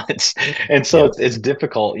 everybody hunts. And so it's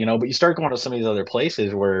difficult, but you start going to some of these other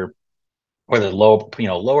places where whether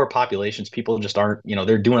lower populations, people just aren't,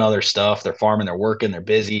 they're doing other stuff. They're farming, they're working, they're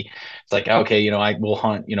busy. It's like, okay, I will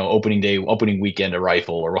hunt, opening weekend a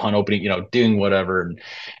rifle, or we'll hunt opening, doing whatever.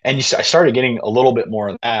 I started getting a little bit more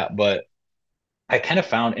of that, but I kind of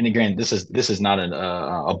found, and again, this is not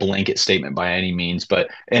a blanket statement by any means, but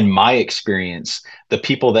in my experience, the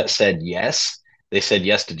people that said yes, they said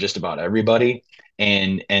yes to just about everybody,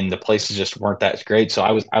 and the places just weren't that great. So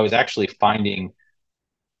I was actually finding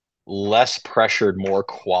less pressured, more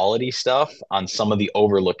quality stuff on some of the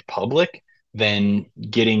overlooked public than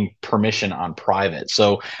getting permission on private.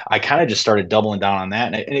 So I kind of just started doubling down on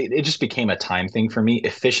that. And it just became a time thing for me.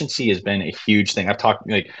 Efficiency has been a huge thing. I've talked,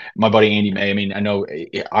 like, my buddy Andy May. I mean, I know,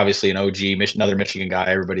 obviously an OG, another Michigan guy.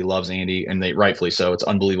 Everybody loves Andy, and they rightfully so. It's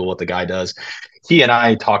unbelievable what the guy does. He and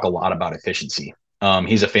I talk a lot about efficiency.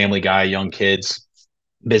 He's a family guy, young kids,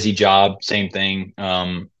 busy job, same thing.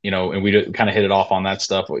 And we kind of hit it off on that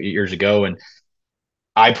stuff years ago. And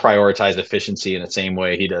I prioritize efficiency in the same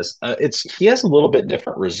way he does. He has a little bit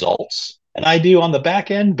different results than I do on the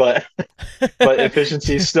back end, but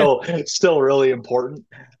efficiency is still really important.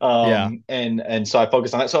 Yeah. And so I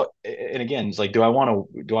focus on that. So, and again, it's like, do I want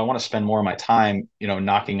to spend more of my time,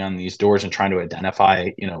 knocking on these doors and trying to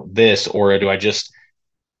identify, this, or do I just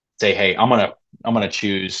say, hey, I'm gonna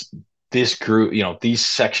choose this group, these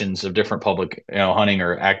sections of different public, hunting,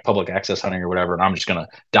 or public access hunting or whatever, and I'm just gonna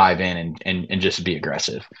dive in and just be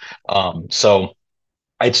aggressive. So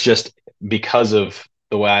it's just because of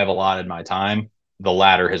the way I've allotted my time, the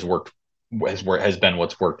latter has been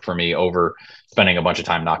what's worked for me over spending a bunch of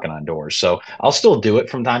time knocking on doors. So I'll still do it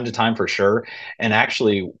from time to time for sure. And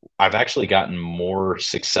actually, I've actually gotten more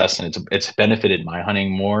success, and it's benefited my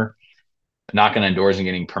hunting more knocking on doors and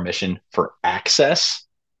getting permission for access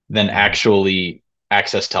than actually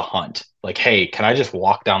access to hunt. Like, hey, can I just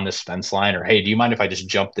walk down this fence line? Or, hey, do you mind if I just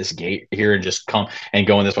jump this gate here and just come and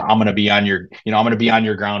go in this way? I'm going to be on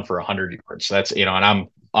your ground for 100 yards. So that's, and I'm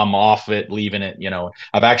off it, leaving it.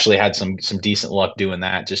 I've actually had some decent luck doing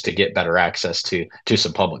that just to get better access to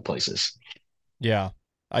some public places. Yeah,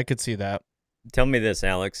 I could see that. Tell me this,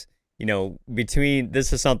 Alex.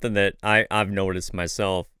 This is something that I've noticed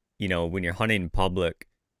myself. When you're hunting in public,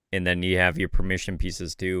 and then you have your permission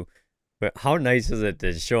pieces too. But how nice is it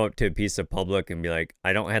to show up to a piece of public and be like,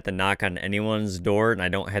 I don't have to knock on anyone's door, and I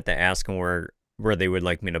don't have to ask them where they would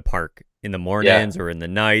like me to park in the mornings or in the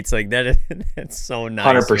nights. Like that, that's so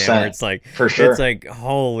nice. 100%. Man, it's like, for sure. It's like,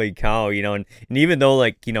 holy cow, and even though,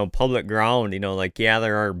 like, public ground, like, yeah,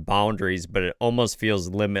 there are boundaries, but it almost feels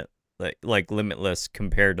limitless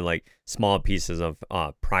compared to like small pieces of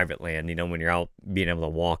private land, when you're out being able to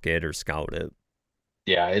walk it or scout it.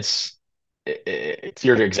 Yeah,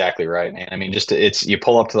 you're exactly right, man. I mean, you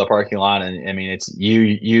pull up to the parking lot, and I mean, it's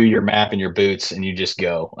your map and your boots, and you just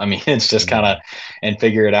go. I mean, it's just kind of, and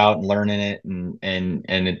figure it out and learning it, and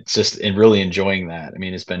it's just, and really enjoying that. I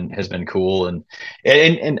mean, has been cool, and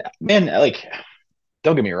man, like,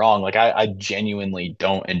 don't get me wrong, like, I genuinely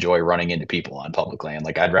don't enjoy running into people on public land.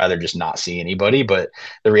 Like, I'd rather just not see anybody, but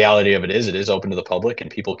the reality of it is open to the public and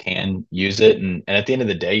people can use it. And at the end of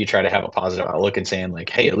the day, you try to have a positive outlook and saying, like,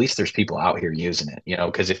 hey, at least there's people out here using it,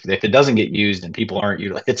 because if it doesn't get used and people aren't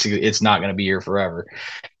using it, it's not going to be here forever.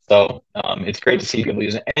 So it's great to see people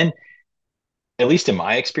use it. And at least in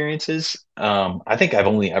my experiences, I think I've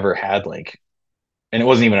only ever had, like, and it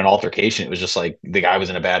wasn't even an altercation. It was just like the guy was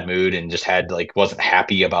in a bad mood and just wasn't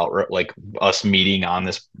happy about, like, us meeting on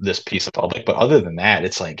this piece of public. But other than that,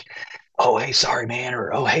 it's like, oh, hey, sorry, man,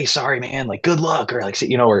 or, oh, hey, sorry, man, like, good luck, or, like,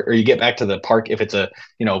 or you get back to the park if it's a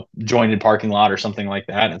jointed parking lot or something like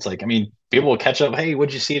that. And it's like, I mean, people will catch up. Hey,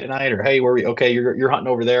 what'd you see tonight? Or, hey, where we? Okay, you're hunting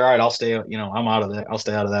over there. All right, I'll stay. I'm out of that. I'll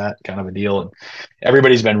stay out of that, kind of a deal. And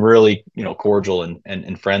everybody's been really, cordial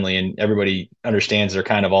and friendly, and everybody understands they're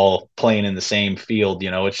kind of all playing in the same field.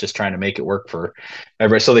 It's just trying to make it work for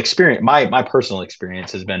everybody. So the experience, my personal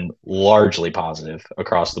experience, has been largely positive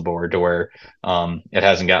across the board, to where it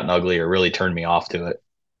hasn't gotten ugly or really turned me off to it.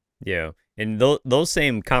 Yeah. And those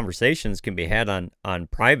same conversations can be had on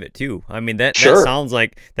private too. I mean, that Sure. sounds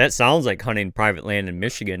like hunting private land in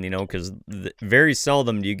Michigan, because very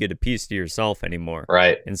seldom do you get a piece to yourself anymore.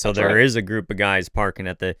 Right. And so That's there right. is a group of guys parking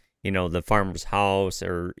at the the farmer's house,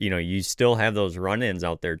 or you still have those run-ins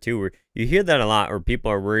out there too, where you hear that a lot, where people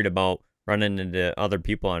are worried about running into other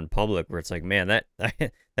people in public, where it's like, man, that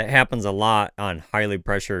that happens a lot on highly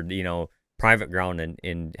pressured, private ground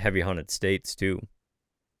in heavy hunted states too.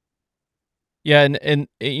 Yeah, and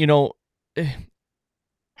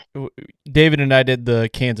David and I did the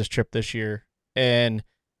Kansas trip this year, and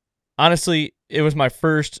honestly, it was my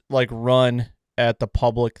first, like, run at the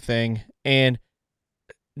public thing, and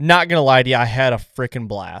not gonna lie to you, I had a freaking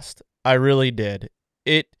blast. I really did.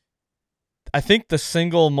 I think the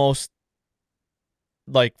single most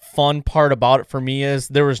like fun part about it for me is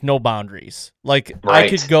there was no boundaries. Like I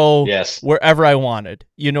could go wherever I wanted.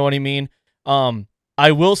 You know what I mean?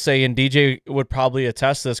 I will say, and DJ would probably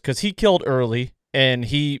attest this because he killed early and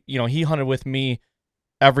he hunted with me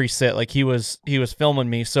every sit. Like he was filming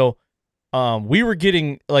me. So we were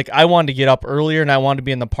getting like I wanted to get up earlier and I wanted to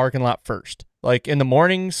be in the parking lot first. Like in the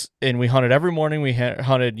mornings, and we hunted every morning. We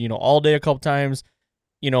hunted all day a couple times.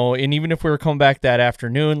 And even if we were coming back that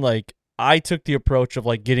afternoon, like I took the approach of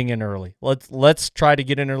like getting in early. Let's try to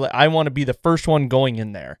get in early. I want to be the first one going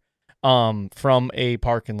in there from a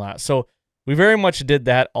parking lot. So we very much did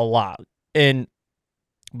that a lot.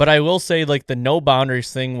 But I will say like the no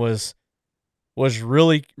boundaries thing was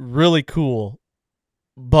really, really cool.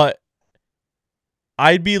 But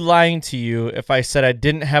I'd be lying to you if I said I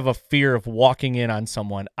didn't have a fear of walking in on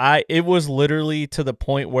someone. It was literally to the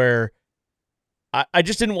point where I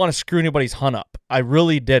just didn't want to screw anybody's hunt up. I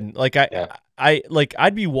really didn't. Like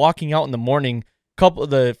I'd be walking out in the morning.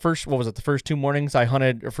 The first 2 mornings I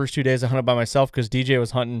hunted, or first 2 days I hunted by myself because DJ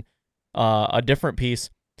was hunting a different piece.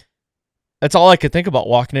 That's all I could think about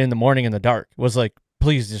walking in the morning in the dark was like,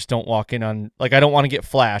 please just don't walk in on, like, I don't want to get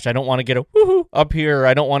flash. I don't want to get a woohoo up here.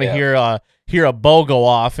 I don't want to hear a bow go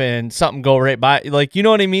off and something go right by. Like, you know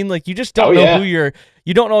what I mean? Like, you just don't know who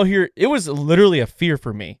you don't know who it was literally a fear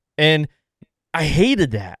for me. And I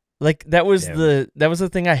hated that. Like, that was the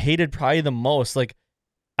thing I hated probably the most. Like,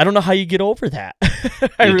 I don't know how you get over that.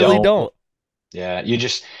 I really don't. Yeah. You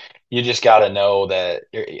just got to know that,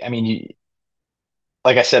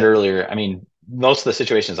 like I said earlier, I mean, most of the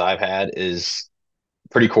situations I've had is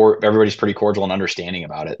everybody's pretty cordial and understanding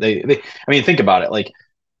about it. They think about it. Like,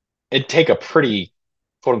 it'd take a pretty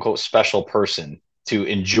quote unquote special person to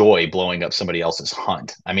enjoy blowing up somebody else's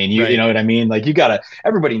hunt. I mean, you know what I mean? Like,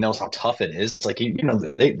 everybody knows how tough it is. Like,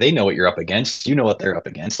 they know what you're up against. You know what they're up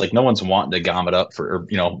against. Like, no one's wanting to gom it up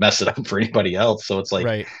mess it up for anybody else. So it's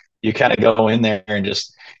like, you kind of go in there and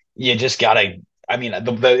you just gotta, I mean, at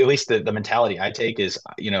least the mentality I take is,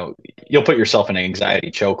 you'll put yourself in an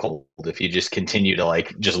anxiety chokehold if you just continue to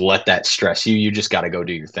like just let that stress you. You just got to go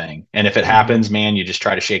do your thing. And if it happens, man, you just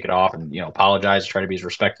try to shake it off and apologize, try to be as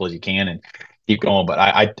respectful as you can, and keep going. But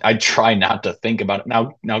I try not to think about it.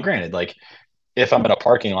 Now, granted, like if I'm in a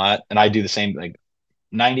parking lot and I do the same, like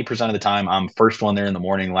 90% of the time, I'm first one there in the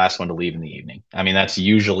morning, last one to leave in the evening. I mean, that's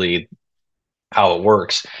usually how it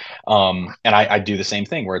works. And I do the same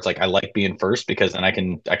thing where it's like, I like being first because then I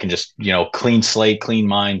can just, clean slate, clean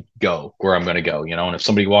mind, go where I'm going to go, and if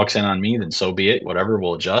somebody walks in on me, then so be it, whatever,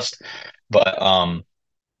 we'll adjust. But,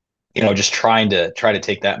 just trying to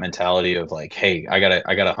take that mentality of like, hey, I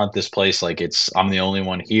gotta hunt this place. Like I'm the only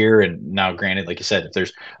one here. And now granted, like you said, if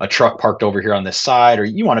there's a truck parked over here on this side, or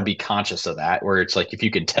you want to be conscious of that, where it's like, if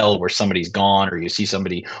you can tell where somebody's gone, or you see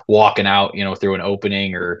somebody walking out, through an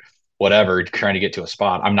opening or whatever, trying to get to a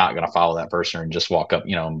spot, I'm not going to follow that person and just walk up,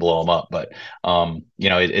 and blow them up. But,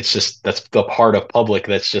 it's just, that's the part of public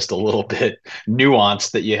that's just a little bit nuanced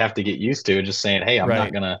that you have to get used to. Just saying, hey, I'm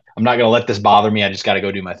not going to let this bother me. I just got to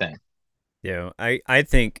go do my thing. Yeah. I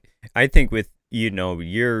think with,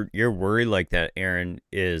 your worry like that, Aaron,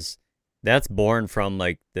 that's born from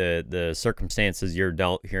like the circumstances you're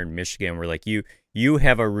dealt here in Michigan, where like you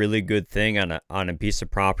have a really good thing on a piece of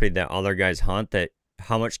property that other guys hunt, that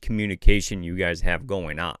how much communication you guys have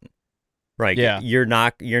going on, right? Yeah. You're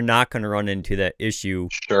not going to run into that issue.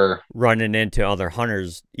 Sure. Running into other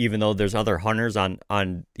hunters, even though there's other hunters on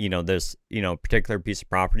this particular piece of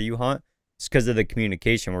property you hunt. It's because of the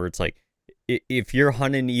communication, where it's like, if you're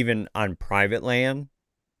hunting even on private land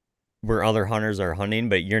where other hunters are hunting,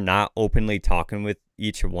 but you're not openly talking with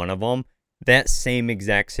each one of them, that same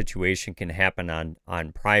exact situation can happen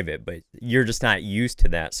on private, but you're just not used to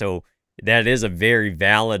that. So that is a very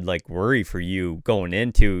valid like worry for you going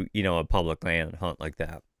into, a public land hunt like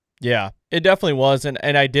that. Yeah, it definitely was. And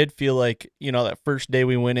I did feel like, that first day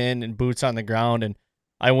we went in and boots on the ground, and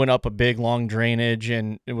I went up a big long drainage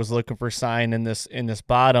and it was looking for sign in this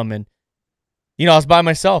bottom. And, I was by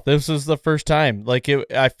myself. This was the first time. Like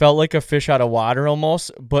I felt like a fish out of water almost,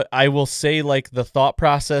 but I will say like the thought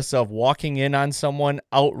process of walking in on someone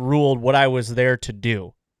outruled what I was there to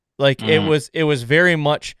do. Like it was very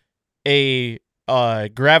much a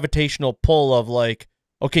gravitational pull of like,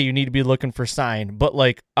 okay, you need to be looking for sign. But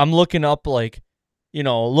like I'm looking up, like,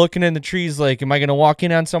 looking in the trees, like, am I going to walk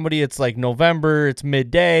in on somebody? It's like November, it's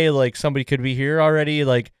midday, like somebody could be here already.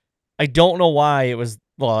 Like, I don't know why it was,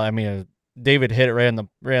 well, I mean, David hit it right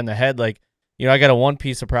on the head. Like, I got a one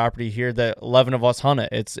piece of property here that 11 of us hunt it.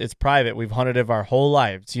 It's private. We've hunted it our whole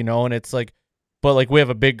lives, and it's like, but like we have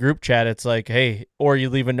a big group chat. It's like, hey, or you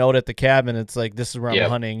leave a note at the cabin. It's like, this is where I'm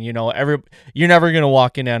hunting. You're never gonna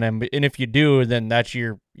walk in on him, and if you do, then that's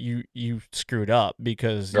you screwed up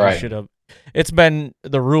because you should have. It's been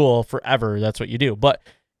the rule forever. That's what you do. But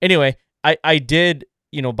anyway, I did,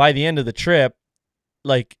 by the end of the trip,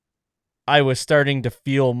 like, I was starting to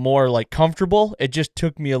feel more like comfortable. It just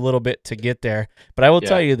took me a little bit to get there. But I will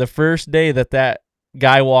tell you, the first day that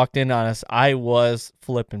guy walked in on us, I was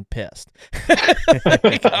flipping pissed.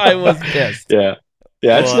 I was pissed. Yeah.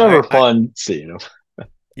 Yeah, it's never fun seeing him.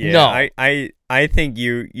 Yeah, no. I think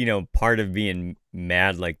part of being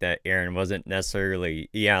mad like that, Aaron, wasn't necessarily,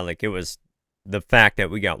 like it was the fact that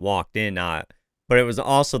we got walked in, but it was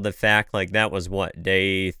also the fact, like, that was what,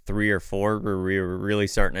 day 3 or 4 where we were really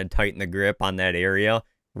starting to tighten the grip on that area.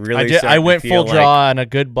 Really, I went full draw on a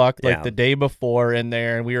good buck like the day before in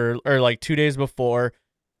there, and or like 2 days before,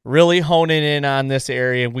 really honing in on this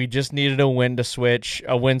area. We just needed a wind switch,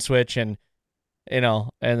 and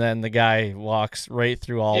and then the guy walks right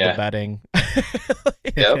through all the bedding.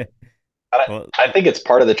 Yep. I think it's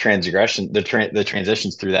part of the transgression, the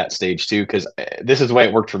transitions through that stage too, because this is the way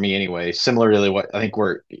it worked for me anyway. Similarly, what I think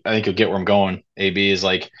you'll get where I'm going. AB is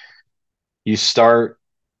like, you start.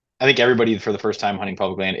 I think everybody for the first time hunting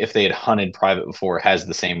public land, if they had hunted private before, has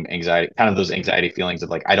the same anxiety, kind of those anxiety feelings of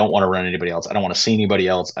like, I don't want to run anybody else. I don't want to see anybody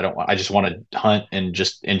else. I just want to hunt and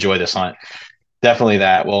just enjoy this hunt. Definitely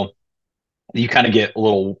that. Well, you kind of get a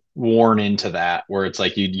little worn into that where it's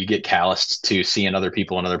like you get calloused to seeing other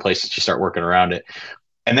people in other places. You start working around it.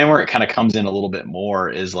 And then where it kind of comes in a little bit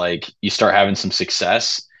more is like you start having some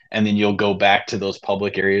success, and then you'll go back to those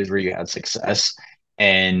public areas where you had success,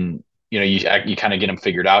 and you kind of get them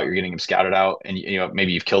figured out. You're getting them scouted out, and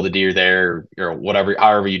maybe you've killed a deer there or whatever,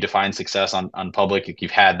 however you define success on public,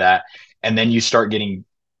 you've had that. And then you start getting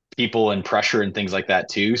people and pressure and things like that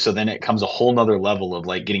too. So then it comes a whole nother level of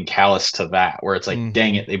like getting callous to that, where it's like,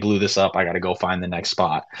 dang it, they blew this up. I got to go find the next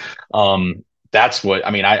spot. That's what,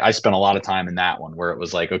 I mean, I spent a lot of time in that one where it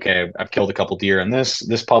was like, okay, I've killed a couple deer in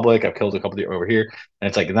this public. I've killed a couple deer over here. And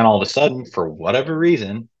it's like, and then all of a sudden, for whatever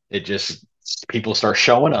reason, it just, people start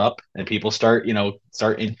showing up and people start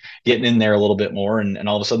getting in there a little bit more. And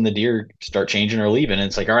all of a sudden the deer start changing or leaving. And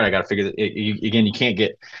it's like, all right, I got to figure that again, you can't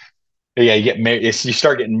get, you get married. You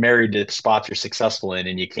start getting married to spots you're successful in,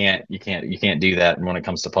 and you can't do that when it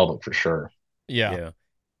comes to public for sure. Yeah.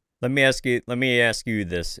 Let me ask you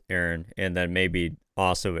this, Aaron, and then maybe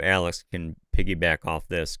also Alex can piggyback off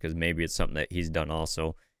this because maybe it's something that he's done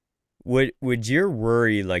also. Would your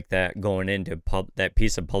worry like that going into that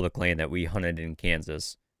piece of public land that we hunted in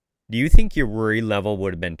Kansas? Do you think your worry level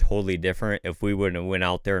would have been totally different if we would have went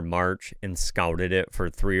out there in March and scouted it for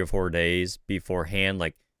 3 or 4 days beforehand?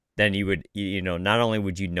 Like, then you would, not only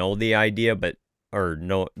would you know the idea, or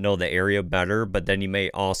know the area better, but then you may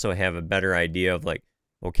also have a better idea of like,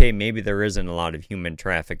 okay, maybe there isn't a lot of human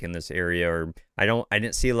traffic in this area, or I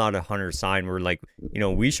didn't see a lot of hunter sign where like,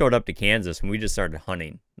 we showed up to Kansas and we just started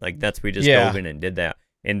hunting. Like we just dove in and did that.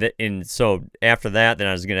 And so after that, then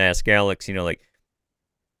I was going to ask Alex,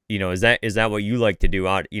 is that what you like to do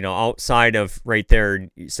out, outside of right there,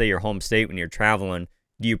 say your home state when you're traveling?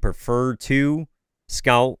 Do you prefer to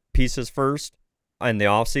scout pieces first in the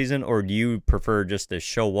off season, or do you prefer just to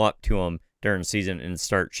show up to them during season and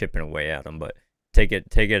start chipping away at them? But take it.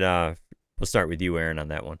 We'll start with you, Aaron, on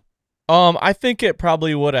that one. I think it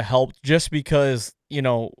probably would have helped just because,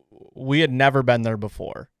 we had never been there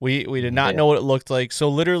before. We did not know what it looked like. So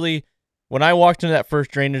literally when I walked into that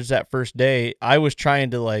first drainage that first day, I was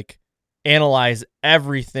trying to like analyze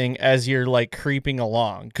everything as you're like creeping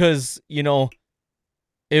along. 'Cause, it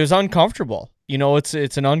was uncomfortable.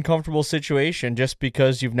 It's an uncomfortable situation just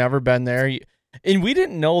because you've never been there. And we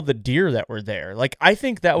didn't know the deer that were there. Like, I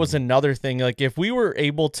think that was another thing. Like, if we were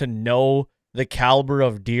able to know the caliber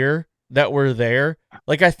of deer that were there,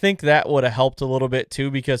 like, I think that would have helped a little bit too,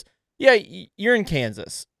 because you're in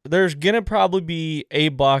Kansas. There's going to probably be a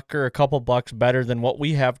buck or a couple bucks better than what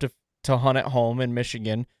we have to hunt at home in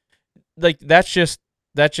Michigan. Like, that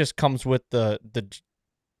just comes with the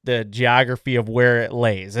geography of where it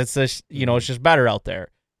lays. It's just, it's just better out there.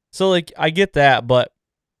 So like, I get that, but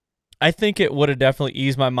I think it would have definitely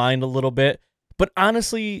eased my mind a little bit. But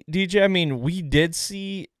honestly, DJ, I mean, we did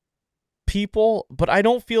see people, but I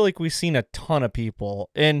don't feel like we've seen a ton of people.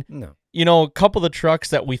 And, a couple of the trucks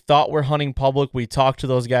that we thought were hunting public, we talked to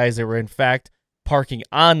those guys that were in fact parking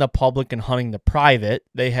on the public and hunting the private.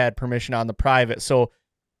 They had permission on the private. So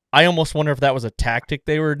I almost wonder if that was a tactic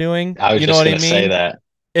they were doing. I was just going to say that.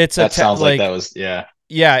 That sounds like that was, yeah.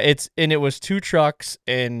 Yeah, it was 2 trucks,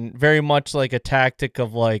 and very much like a tactic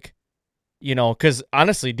of like, because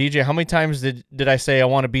honestly, DJ, how many times did I say I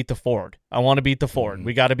want to beat the Ford? I want to beat the Ford. Mm-hmm.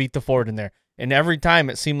 We got to beat the Ford in there. And every time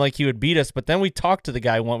it seemed like he would beat us, but then we talked to the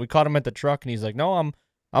guy we caught him at the truck, and he's like, "No, I'm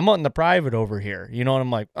hunting the private over here." And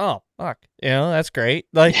I'm like, "Oh, fuck. That's great."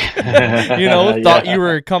 Like, thought you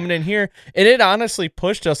were coming in here. And it honestly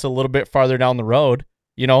pushed us a little bit farther down the road.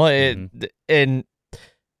 And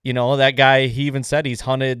that guy, he even said he's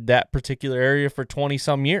hunted that particular area for 20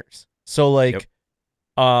 some years. So like,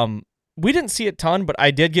 we didn't see a ton, but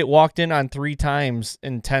I did get walked in on 3 times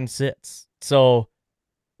in 10 sits. So,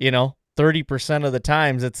 30% of the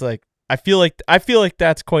times it's like, I feel like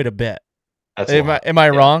that's quite a bit. Am I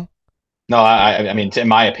wrong? No, I mean, in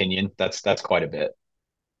my opinion, that's quite a bit.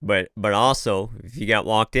 But also, if you got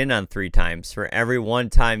walked in on 3 times, for every one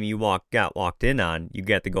time you got walked in on, you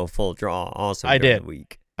get to go full draw also during the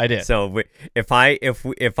week. I did. So if I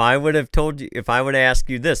would have told you, if I would have asked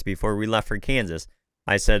you this before we left for Kansas,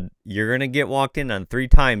 I said you're gonna get walked in on 3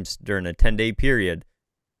 times during a 10-day period,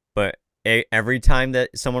 but every time that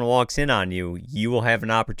someone walks in on you, you will have an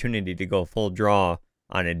opportunity to go full draw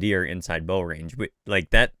on a deer inside bow range. Like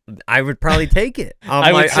that, I would probably take it.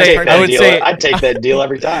 I'd take that deal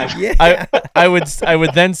every time. Yeah, I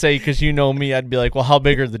would then say, because me, I'd be like, well, how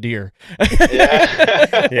big are the deer?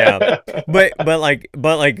 Yeah. But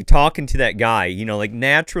like talking to that guy, like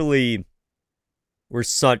naturally, we're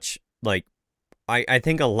such like, I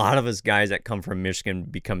think a lot of us guys that come from Michigan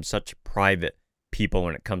become such private people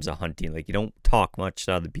when it comes to hunting. Like, you don't talk much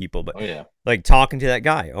to other people, but like talking to that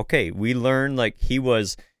guy, okay, we learned like he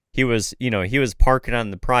was parking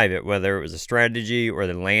on the private, whether it was a strategy or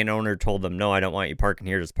the landowner told them, no, I don't want you parking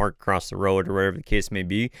here, just park across the road or whatever the case may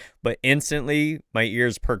be. But instantly my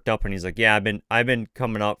ears perked up and he's like, yeah, I've been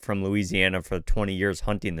coming up from Louisiana for 20 years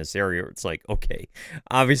hunting this area. It's like, okay,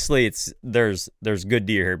 obviously there's good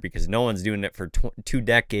deer here because no one's doing it for 2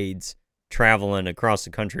 decades traveling across the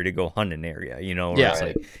country to go hunt an area, It's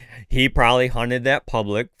like he probably hunted that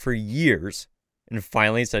public for years and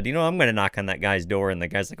finally said, I'm going to knock on that guy's door. And the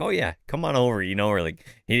guy's like, oh yeah, come on over, or like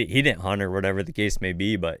he didn't hunt or whatever the case may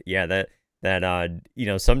be. But yeah, that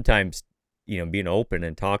sometimes, being open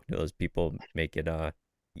and talking to those people make it,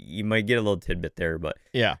 you might get a little tidbit there, but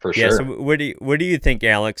yeah, for sure. So what do you think,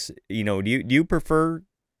 Alex? Do you prefer,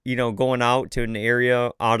 going out to an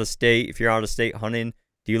area out of state? If you're out of state hunting,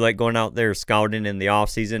 do you like going out there scouting in the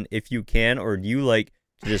off season if you can, or do you like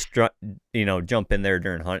to just jump in there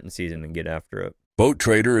during hunting season and get after it? Boat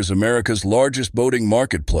Trader is America's largest boating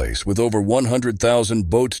marketplace with over 100,000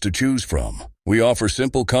 boats to choose from. We offer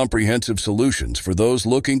simple, comprehensive solutions for those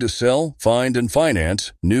looking to sell, find, and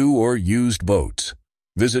finance new or used boats.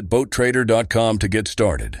 Visit BoatTrader.com to get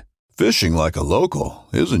started. Fishing like a local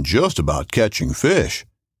isn't just about catching fish.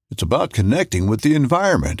 It's about connecting with the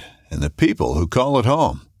environment and the people who call it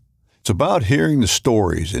home. It's about hearing the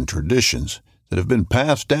stories and traditions that have been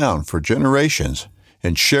passed down for generations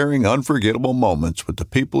and sharing unforgettable moments with the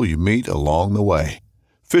people you meet along the way.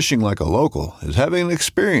 Fishing like a local is having an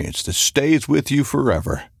experience that stays with you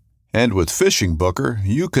forever. And with Fishing Booker,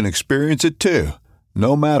 you can experience it too,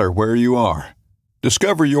 no matter where you are.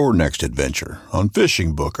 Discover your next adventure on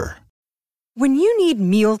Fishing Booker. When you need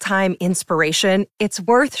mealtime inspiration, it's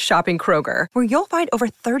worth shopping Kroger, where you'll find over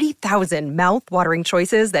 30,000 mouth-watering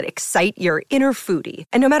choices that excite your inner foodie.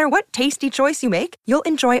 And no matter what tasty choice you make, you'll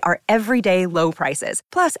enjoy our everyday low prices,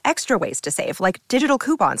 plus extra ways to save, like digital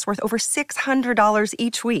coupons worth over $600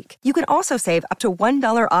 each week. You can also save up to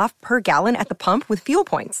 $1 off per gallon at the pump with fuel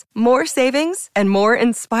points. More savings and more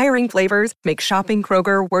inspiring flavors make shopping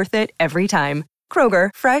Kroger worth it every time. Kroger,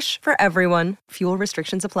 fresh for everyone. Fuel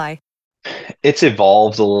restrictions apply. It's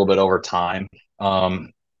evolved a little bit over time.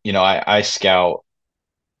 I scout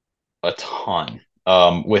a ton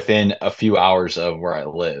within a few hours of where I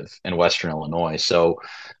live in Western Illinois. So,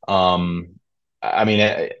 I'm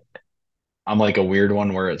like a weird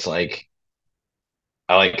one where it's like,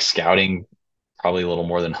 I like scouting probably a little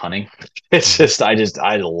more than hunting. It's just, I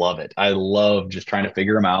love it. I love just trying to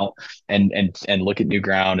figure them out and look at new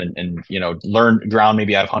ground and learn ground.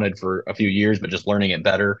 Maybe I've hunted for a few years, but just learning it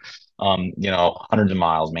better. Hundreds of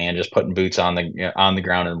miles, man, just putting boots on the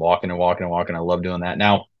ground and walking. I love doing that.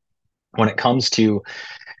 Now, when it comes to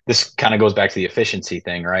this, kind of goes back to the efficiency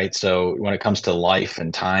thing, right? So when it comes to life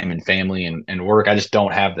and time and family and work, I just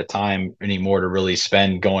don't have the time anymore to really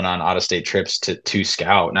spend going on out of state trips to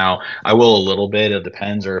scout. Now, I will a little bit. It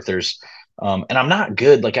depends, or if there's, and I'm not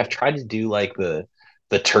good. Like, I've tried to do like the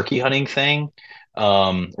turkey hunting thing,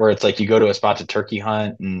 where it's like you go to a spot to turkey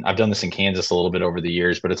hunt, and I've done this in Kansas a little bit over the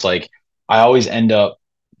years, but it's like I always end up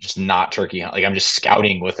just not turkey hunt. Like I'm just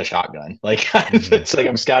scouting with a shotgun. Like it's like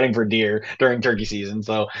I'm scouting for deer during turkey season.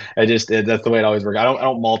 So that's the way it always works. I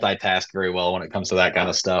don't multitask very well when it comes to that kind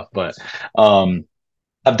of stuff, but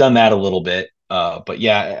I've done that a little bit. But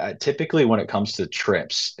yeah, typically when it comes to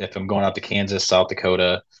trips, if I'm going out to Kansas, South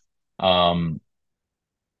Dakota, um,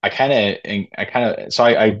 I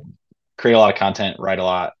create a lot of content, write a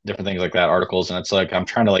lot, different things like that, articles, and it's like I'm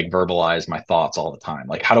trying to like verbalize my thoughts all the time.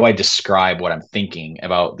 Like, how do I describe what I'm thinking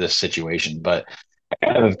about this situation? But I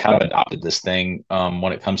kind of adopted this thing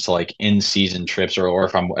when it comes to like in season trips, or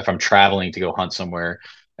if I'm traveling to go hunt somewhere,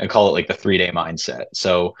 and call it like the 3 day mindset.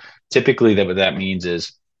 So typically, what that means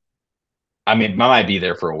is, I mean, I might be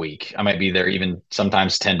there for a week. I might be there even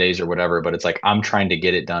sometimes 10 days or whatever, but it's like I'm trying to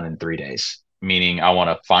get it done in 3 days, meaning I want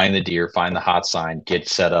to find the deer, find the hot sign, get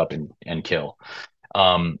set up and kill.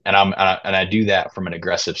 And I do that from an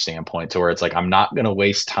aggressive standpoint to where it's like I'm not going to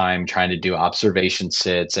waste time trying to do observation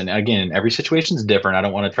sits. And again, every situation is different. I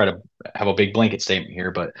don't want to try to have a big blanket statement here,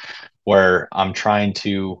 but where I'm trying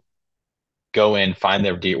to go in, find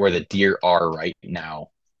the deer where the deer are right now,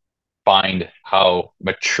 find how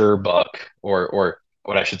mature buck or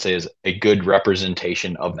what I should say is a good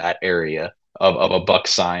representation of that area of a buck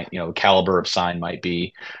sign, caliber of sign might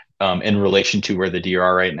be in relation to where the deer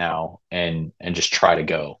are right now, and just try to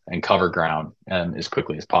go and cover ground as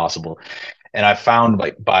quickly as possible. And I found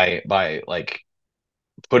like by like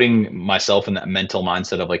putting myself in that mental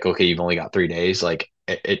mindset of like, okay, you've only got 3 days, like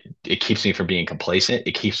it keeps me from being complacent.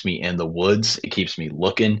 It keeps me in the woods. It keeps me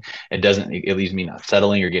looking. It leaves me not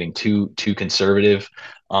settling or getting too conservative.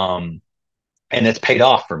 And it's paid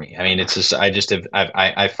off for me. I mean, it's just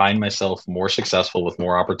I find myself more successful with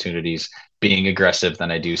more opportunities being aggressive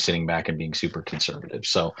than I do sitting back and being super conservative.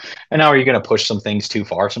 So, and now are you going to push some things too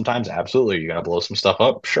far sometimes? Absolutely. You're going to blow some stuff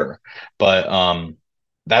up, sure. But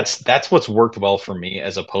that's what's worked well for me,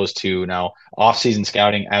 as opposed to now off-season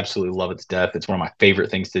scouting. Absolutely love it to death. It's one of my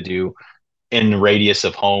favorite things to do in the radius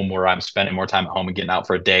of home, where I'm spending more time at home and getting out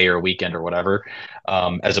for a day or a weekend or whatever,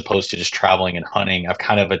 as opposed to just traveling and hunting. I've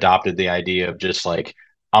kind of adopted the idea of just like,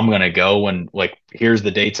 I'm going to go and like, here's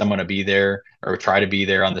the dates I'm going to be there or try to be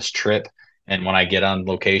there on this trip. And when I get on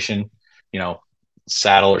location,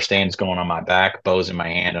 saddle or stands going on my back, bows in my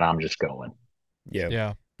hand, and I'm just going.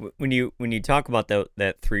 Yeah. When you talk about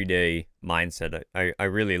that 3 day mindset, I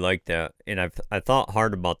really like that, and I thought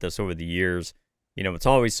hard about this over the years. It's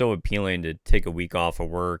always so appealing to take a week off of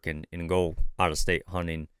work and go out of state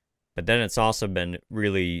hunting. But then it's also been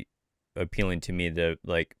really appealing to me to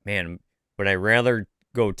like, man, would I rather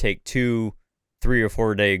go take 2, 3 or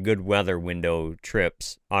 4 day good weather window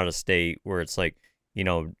trips out of state where it's like,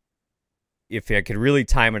 if I could really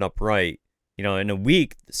time it up right, in a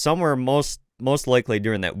week, somewhere most likely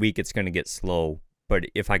during that week, it's going to get slow. But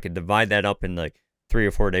if I could divide that up in like 3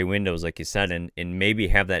 or 4 day windows, like you said, and maybe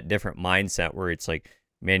have that different mindset where it's like,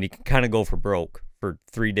 man, you can kind of go for broke for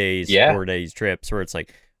 3 days, 4 days trips, where it's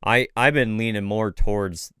like, I've been leaning more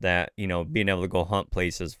towards that, being able to go hunt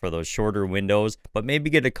places for those shorter windows, but maybe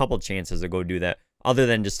get a couple chances to go do that, other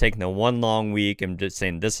than just taking the one long week and just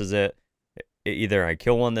saying, this is it. Either I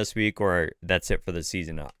kill one this week or that's it for the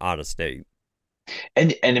season out of state.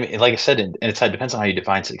 And like I said, and it depends on how you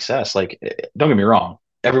define success. Like, don't get me wrong,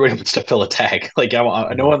 everybody wants to fill a tag. Like,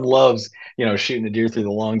 no one loves shooting a deer through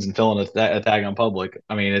the lungs and filling a tag on public.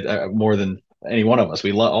 I mean, more than any one of us,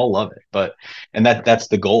 we all love it. And that's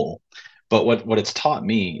the goal. But what it's taught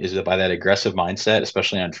me is that by that aggressive mindset,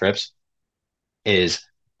 especially on trips, is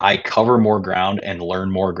I cover more ground and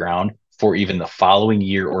learn more ground for even the following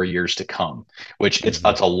year or years to come. Which it's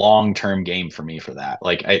a long-term game for me for that.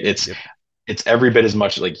 Like it's every bit as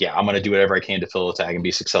much like, yeah, I'm going to do whatever I can to fill the tag and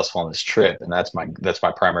be successful on this trip. And that's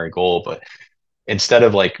my primary goal. But instead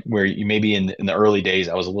of like where you maybe in the early days,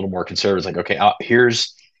 I was a little more conservative. Like, okay,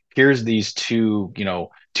 here's these two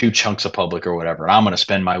chunks of public or whatever, and I'm going to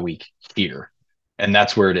spend my week here. And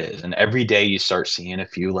that's where it is. And every day you start seeing a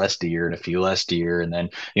few less deer and a few less deer. And then,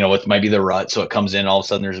 what might be the rut. So it comes in, all of a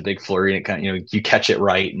sudden there's a big flurry, and it kind of, you catch it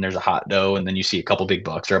right. And there's a hot doe, and then you see a couple big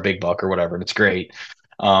bucks or a big buck or whatever. And it's great.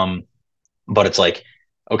 But it's like,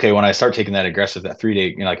 okay, when I start taking that aggressive, that 3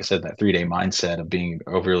 day, like I said, that 3 day mindset of being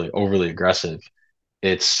overly aggressive,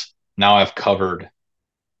 it's now I've covered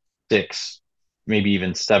 6, maybe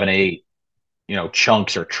even 7, 8,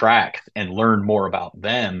 chunks or tracks and learned more about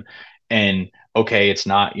them. And okay, it's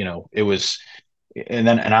not, it was, and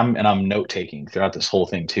I'm note taking throughout this whole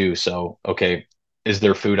thing too. So, okay, is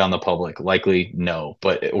there food on the public? Likely no,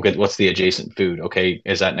 but okay, what's the adjacent food? Okay,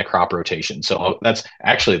 is that in a crop rotation? So that's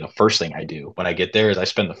actually the first thing I do when I get there is I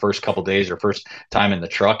spend the first couple days or first time in the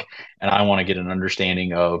truck, and I want to get an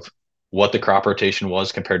understanding of what the crop rotation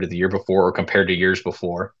was compared to the year before or compared to years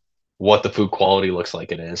before, what the food quality looks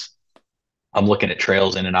like it is. I'm looking at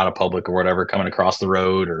trails in and out of public or whatever coming across the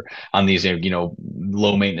road or on these,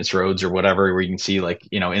 low maintenance roads or whatever, where you can see like,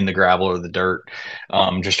 in the gravel or the dirt,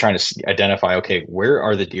 just trying to identify, okay, where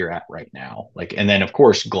are the deer at right now? Like, and then of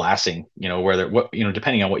course, glassing, where they're,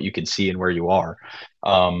 depending on what you can see and where you are,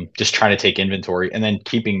 just trying to take inventory and then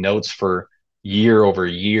keeping notes for year over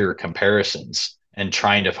year comparisons and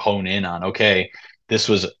trying to hone in on, okay, this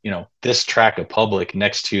was, this tract of public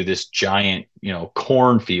next to this giant,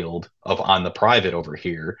 cornfield on the private over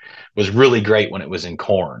here was really great when it was in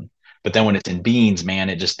corn. But then when it's in beans, man,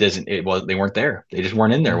 it just doesn't, they weren't there. They just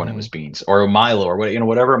weren't in there when it was beans or Milo or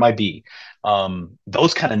whatever it might be.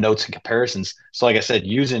 Those kind of notes and comparisons. So like I said,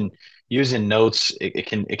 using notes, it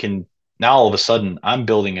can now all of a sudden I'm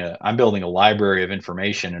building a library of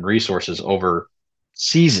information and resources over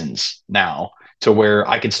seasons now, to where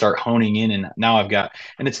I can start honing in. And now I've got,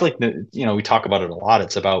 and it's like we talk about it a lot.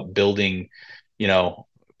 It's about building,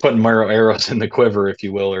 putting more arrows in the quiver, if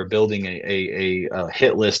you will, or building a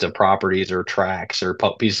hit list of properties or tracks or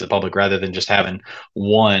pieces of public, rather than just having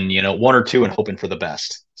one or two and hoping for the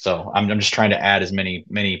best. So I'm just trying to add as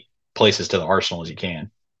many places to the arsenal as you can.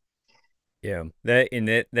 Yeah,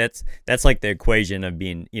 that's like the equation of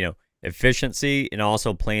being, efficiency and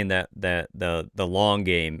also playing the long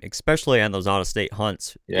game, especially on those out-of-state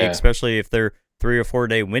hunts, especially if they're 3 or 4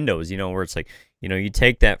 day windows, where it's like, you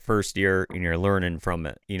take that first year and you're learning from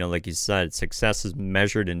it. Like you said, success is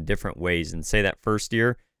measured in different ways. And say that first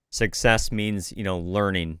year, success means,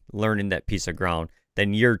 learning that piece of ground.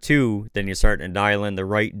 Then year 2, then you're starting to dial in the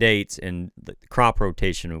right dates and the crop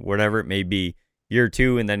rotation, whatever it may be. Year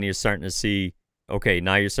 2, and then you're starting to see, okay,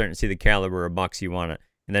 now you're starting to see the caliber of bucks you want it.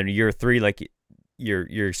 And then year 3, like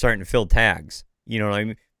you're starting to fill tags. You know what I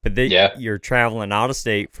mean? But you're traveling out of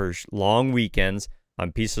state for long weekends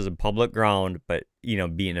on pieces of public ground, but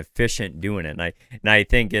being efficient doing it. And I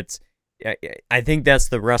think I think that's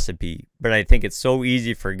the recipe. But I think it's so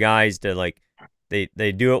easy for guys to like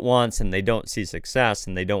they do it once and they don't see success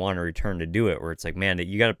and they don't want to return to do it. Where it's like, man,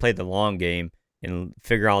 you got to play the long game and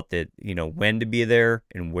figure out that when to be there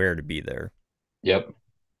and where to be there. Yep.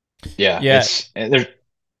 Yeah.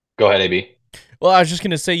 Go ahead, AB. Well, I was just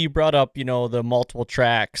gonna say, you brought up, the multiple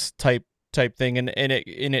tracks type thing, and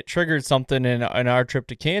it triggered something in our trip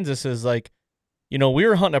to Kansas. Is like, we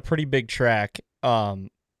were hunting a pretty big track, of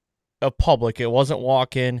public. It wasn't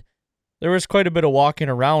walking. There was quite a bit of walking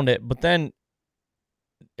around it, but then,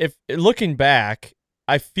 if looking back,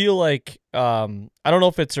 I feel like I don't know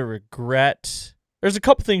if it's a regret. There's a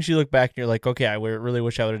couple things you look back and you're like, okay, I really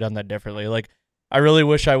wish I would have done that differently. Like, I really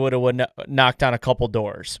wish I would have knocked on a couple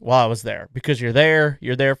doors while I was there, because you're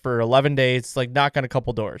there for 11 days, like knock on a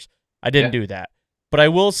couple doors. I didn't do that. But I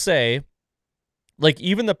will say, like,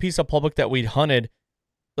 even the piece of public that we'd hunted,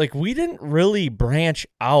 like, we didn't really branch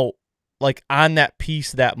out like on that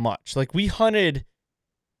piece that much. Like, we hunted,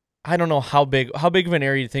 I don't know how big of an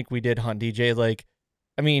area you think we did hunt, DJ. Like,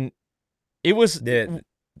 I mean, it was,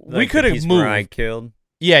 we could have moved. Where I killed.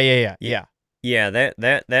 Yeah. Yeah,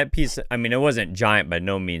 that piece, I mean, it wasn't giant by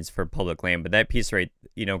no means for public land, but that piece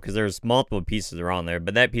because there's multiple pieces around there,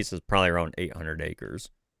 but that piece is probably around 800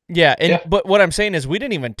 acres. Yeah, but what I'm saying is we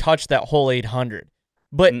didn't even touch that whole 800.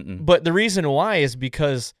 But the reason why is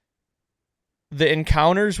because the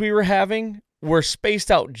encounters we were having were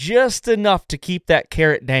spaced out just enough to keep that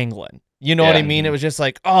carrot dangling. You know what I mean? It was just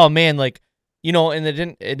like, oh man, like, and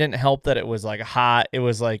it didn't help that it was like hot. It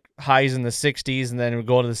was like highs in the 60s, and then it would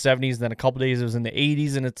go to the 70s, and then a couple days it was in the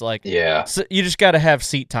 80s, and it's like, so you just got to have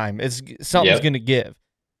seat time. Something's going to give.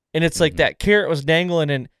 And it's like that carrot was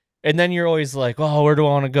dangling, and then you're always like, oh, where do I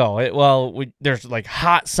want to go? There's like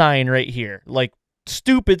hot sign right here, like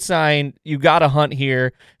stupid sign, you got to hunt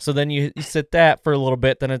here. So then you sit that for a little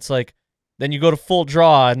bit, then it's like, then you go to full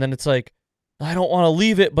draw, and then it's like, I don't want to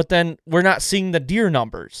leave it, but then we're not seeing the deer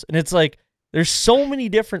numbers. And it's like, there's so many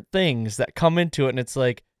different things that come into it, and it's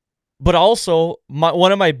like, but also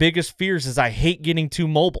one of my biggest fears is I hate getting too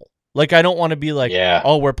mobile. Like, I don't want to be like,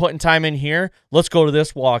 oh, we're putting time in here, let's go to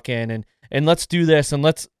this walk-in and let's do this, and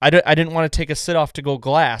I didn't want to take a sit-off to go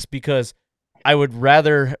glass, because I would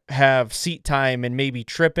rather have seat time and maybe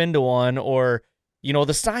trip into one, or,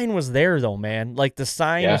 the sign was there though, man. Like, the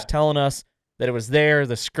sign was telling us that it was there,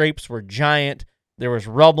 the scrapes were giant, there was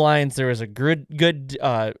rub lines. There was a good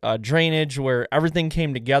drainage where everything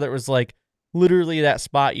came together. It was like literally that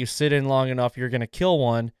spot you sit in long enough, you're going to kill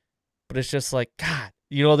one. But it's just like, God,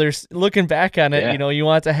 there's looking back on it, you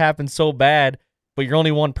want it to happen so bad, but you're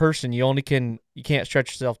only one person. You can't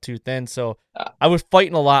stretch yourself too thin. So I was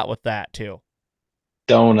fighting a lot with that too.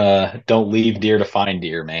 don't leave deer to find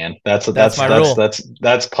deer, man. That's my rule.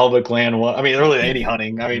 that's public land one. I mean, really any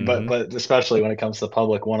hunting. I mean, Mhm. but especially when it comes to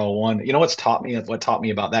public 101. You know what's taught me what taught me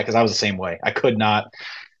about that, because I was the same way.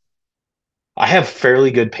 I have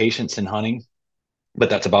fairly good patience in hunting, but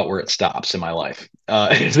that's about where it stops in my life.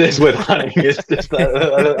 It's with hunting. It's just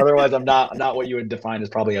otherwise I'm not what you would define as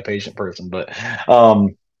probably a patient person.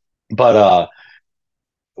 Um, but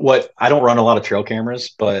what I don't run a lot of trail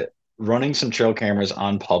cameras, but running some trail cameras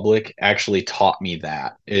on public actually taught me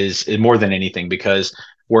that is more than anything, because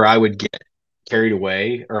where I would get carried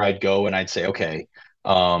away, or I'd go and I'd say, okay,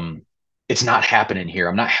 um, it's not happening here.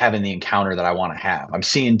 I'm not having the encounter that I want to have. I'm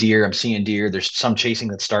seeing deer. I'm seeing deer. There's some chasing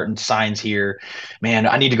that's starting, signs here. Man,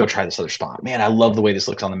 I need to go try this other spot. Man, I love the way this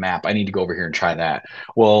looks on the map. I need to go over here and try that.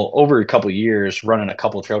 Well, over a couple of years running a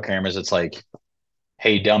couple of trail cameras, it's like,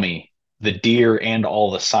 hey, dummy, the deer and all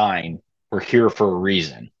the sign were here for a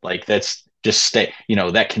reason. Like, that's just stay,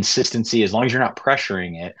 that consistency, as long as you're not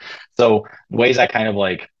pressuring it. So ways I kind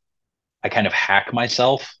of hack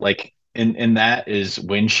myself, like in that, is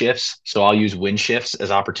wind shifts. So I'll use wind shifts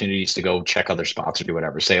as opportunities to go check other spots or do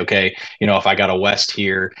whatever. Say, okay, if I got a west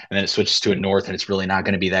here and then it switches to a north and it's really not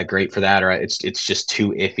going to be that great for that, or it's just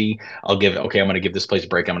too iffy, I'm going to give this place a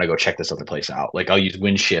break. I'm going to go check this other place out. Like, I'll use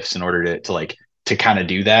wind shifts in order to kind of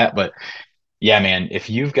do that. But yeah, man, if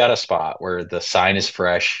you've got a spot where the sign is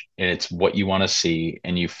fresh and it's what you want to see,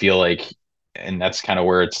 and you feel like, and that's kind of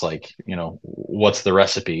where it's like, what's the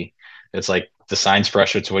recipe? It's like the sign's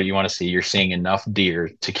fresh, it's what you want to see. You're seeing enough deer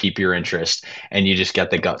to keep your interest, and you just get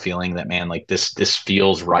the gut feeling that, man, like this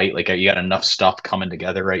feels right. Like, you got enough stuff coming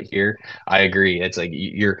together right here. I agree. It's like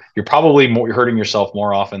you're probably more hurting yourself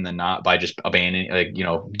more often than not by just abandoning, like,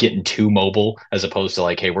 getting too mobile, as opposed to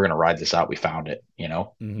like, hey, we're gonna ride this out. We found it.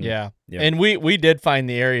 Mhm. Yeah. Yep. And we did find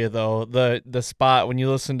the area, though. The spot, when you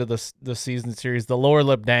listen to the season series, the lower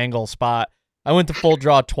lip dangle spot, I went to full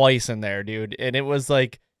draw twice in there, dude. And it was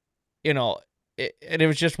like, and it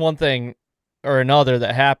was just one thing or another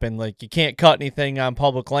that happened. Like, you can't cut anything on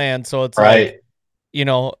public land. So it's Right.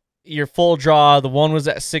 like, your full draw, the one was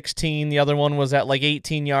at 16, the other one was at like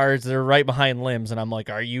 18 yards. They're right behind limbs. And I'm like,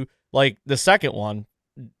 are you, like, the second one,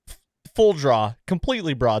 full draw,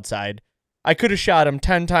 completely broadside. I could have shot him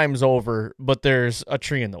 10 times over, but there's a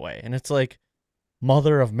tree in the way. And it's like,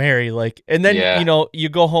 Mother of Mary, like, and then, Yeah. you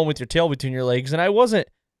go home with your tail between your legs. And I wasn't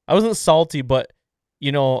salty, but,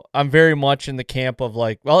 I'm very much in the camp of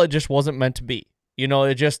like, well, it just wasn't meant to be.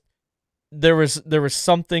 It just, there was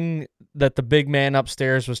something that the big man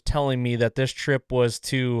upstairs was telling me, that this trip was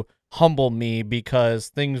to humble me because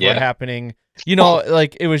things were happening,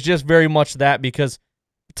 like, it was just very much that. Because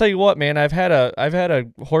I'll tell you what, man, I've had a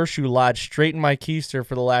horseshoe lodge straight in my keister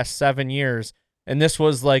for the last 7 years, and this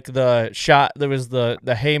was like the shot. There was the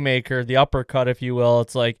haymaker, the uppercut, if you will.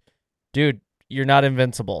 It's like, dude, you're not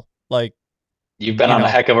invincible. Like, You've been on a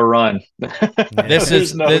heck of a run. this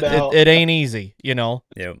is no doubt. it ain't easy,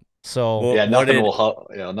 Yep. So Well, Yeah, nothing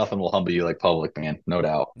will humble you like public, man. No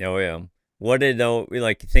doubt. Oh yeah. What did though?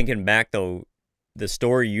 Like, thinking back though, the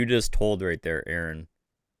story you just told right there, Aaron,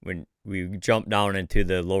 when we jumped down into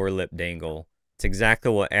the lower lip dangle, it's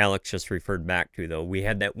exactly what Alex just referred back to. Though we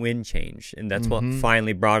had that wind change, and that's what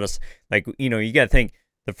finally brought us. Like, you got to think,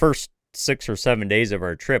 the first 6 or 7 days of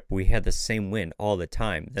our trip, we had the same wind all the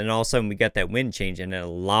time. Then all of a sudden, we got that wind change, and it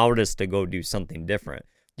allowed us to go do something different.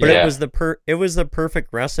 But Yeah. it was the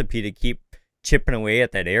perfect recipe to keep chipping away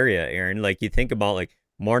at that area, Aaron. Like, you think about, like,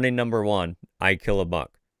 morning number 1, I kill a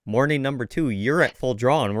buck. Morning number 2, you're at full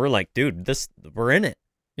draw, and we're like, dude, we're in it.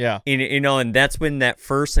 yeah, And that's when that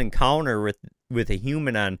first encounter with a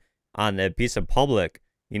human on the piece of public,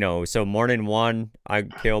 so morning 1, I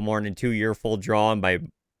kill. Morning 2, you're full draw, and by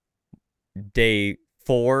day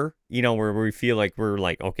 4, where we feel like we're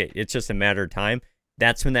like, okay, it's just a matter of time.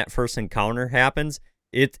 That's when that first encounter happens.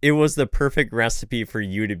 It was the perfect recipe for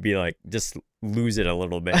you to be like, just lose it a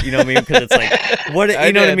little bit. You know what I mean? Because it's like, what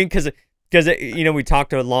you know what I mean? Because we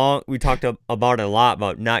talked about it a lot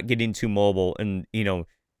about not getting too mobile, and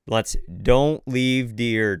don't leave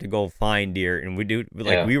deer to go find deer. And we do,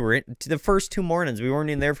 like, we were the first 2 mornings, we weren't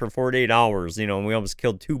in there for 48 hours, and we almost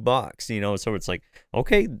killed 2 bucks, so it's like,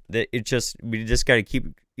 okay, we just got to keep,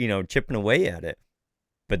 chipping away at it.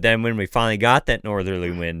 But then when we finally got that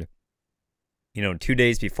northerly wind, 2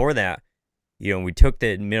 days before that, we took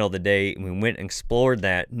the middle of the day and we went and explored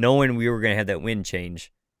that, knowing we were going to have that wind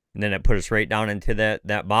change. And then it put us right down into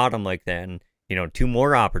that bottom like that. And, 2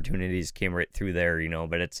 more opportunities came right through there,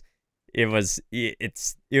 but it was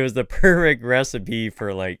the perfect recipe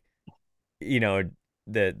for, like,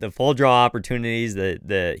 the full draw opportunities,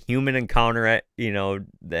 the human encounter,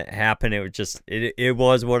 that happened. It was just it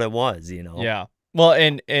was what it was, Yeah. Well,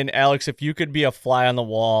 and Alex, if you could be a fly on the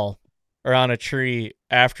wall or on a tree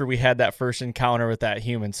after we had that first encounter with that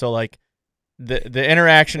human, so like the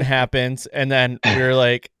interaction happens, and then we're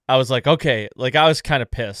like, I was like, okay, like I was kind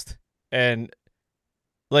of pissed, and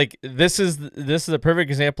like this is a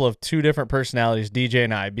perfect example of two different personalities, DJ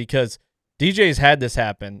and I, because DJ's had this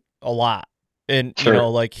happen a lot, and Sure.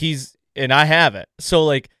 like and I haven't, so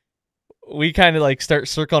like we kind of like start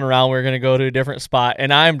circling around. We're gonna go to a different spot,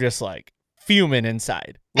 and I'm just like fuming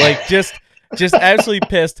inside, like just absolutely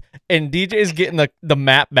pissed. And DJ's getting the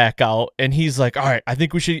map back out, and he's like, all right, I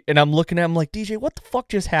think we should. And I'm looking at him like, DJ, what the fuck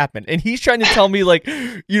just happened? And he's trying to tell me like,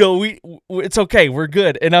 it's okay, we're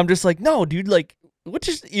good. And I'm just like, no, dude, like, what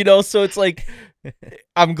just, so it's like,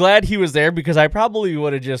 I'm glad he was there, because I probably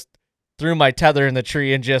would have just threw my tether in the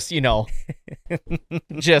tree and just,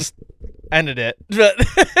 just ended it. But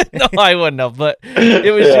no, I wouldn't have. But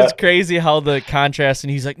it was just crazy how the contrast.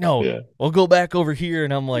 And he's like, "No, we'll go back over here."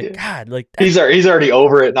 And I'm like, God, like he's already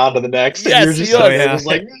over it and on to the next. Yes, and you're just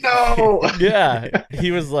like, no. Yeah,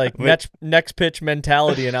 he was like next pitch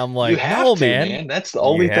mentality, and I'm like, no, man, that's the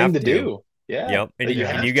only thing to do. Yeah. Yep.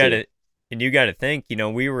 And you got to think,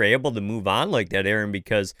 we were able to move on like that, Aaron,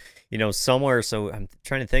 because somewhere. So I'm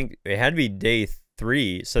trying to think. It had to be day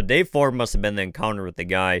 3. So day 4 must have been the encounter with the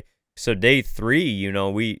guy. So day 3,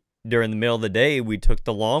 we during the middle of the day, we took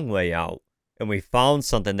the long way out, and we found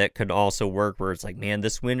something that could also work, where it's like, man,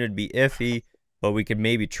 this wind would be iffy, but we could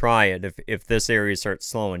maybe try it if this area starts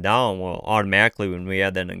slowing down. Well, automatically when we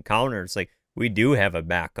had that encounter, it's like we do have a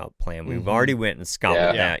backup plan. We've already went and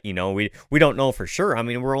scouted that. We don't know for sure. I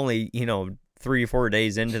mean, we're only 3 or 4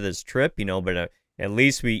 days into this trip, but at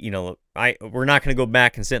least we're not going to go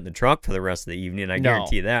back and sit in the truck for the rest of the evening. I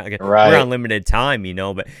guarantee you that. Right. We're on limited time,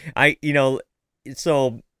 but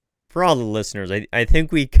so for all the listeners, I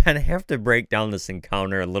think we kind of have to break down this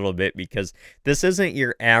encounter a little bit, because this isn't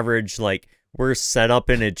your average, like, we're set up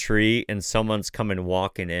in a tree and someone's coming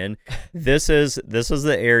walking in. This is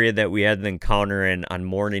the area that we had the encounter in on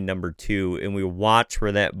morning number 2, and we watched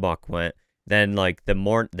where that buck went. Then like the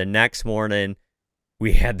next morning,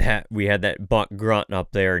 we had that buck grunting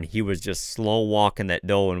up there, and he was just slow walking that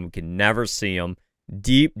doe, and we could never see him.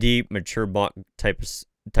 Deep mature buck type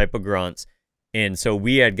of grunts. And so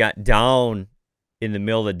we had got down in the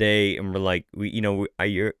middle of the day, and we're like, you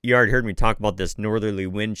already heard me talk about this northerly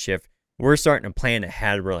wind shift. We're starting to plan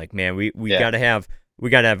ahead. We're like, man, we gotta have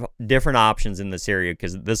different options in this area,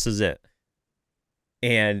 because this is it.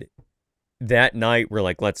 And that night we're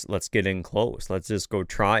like, let's get in close. Let's just go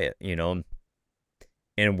try it,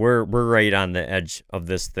 And we're right on the edge of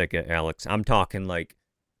this thicket, Alex. I'm talking like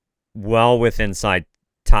well within inside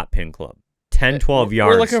top pin club. 10, 12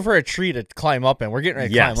 yards. We're looking for a tree to climb up in. We're getting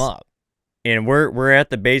ready to climb up. And we're at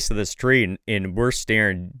the base of this tree, and we're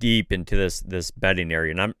staring deep into this bedding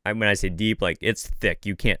area. And when I say deep, like, it's thick.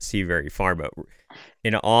 You can't see very far, but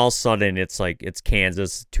all of a sudden it's like it's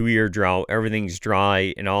Kansas, 2-year drought, everything's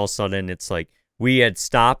dry, and all of a sudden it's like we had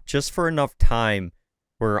stopped just for enough time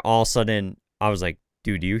where all of a sudden I was like,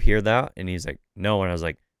 dude, do you hear that? And he's like, no. And I was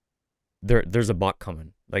like, there's a buck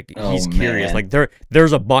coming. Like, he's curious. Man. Like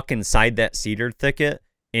there's a buck inside that cedar thicket,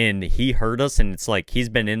 and he heard us, and it's like he's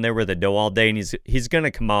been in there with a doe all day, and he's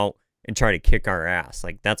gonna come out and try to kick our ass.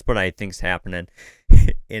 Like, that's what I think's happening.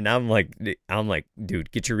 And I'm like,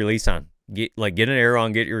 dude, get your release on. Get an arrow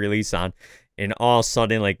on, get your release on. And all of a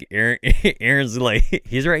sudden, like, Aaron's like,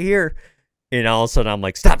 he's right here. And all of a sudden I'm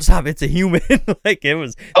like, stop, it's a human. Like, it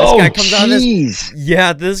was, this guy comes out of this.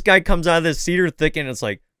 Yeah, this guy comes out of this cedar thicket, and it's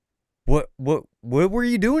like, what were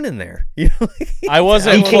you doing in there? I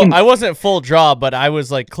wasn't full draw, but I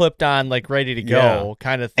was like clipped on, like ready to go,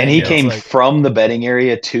 kind of thing. And he came from the bedding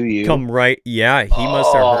area to you. Come right, yeah. He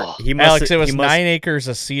must have heard. Alex, it was 9 acres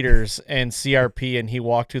of cedars and CRP, and he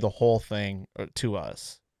walked through the whole thing to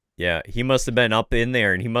us. Yeah, he must have been up in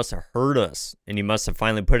there, and he must have heard us, and he must have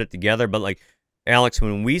finally put it together. But like, Alex,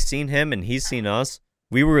 when we seen him and he's seen us,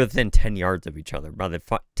 we were within 10 yards of each other by the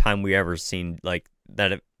time we ever seen like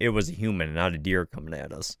that it was a human and not a deer coming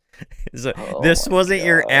at us. So this wasn't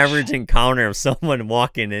your average encounter of someone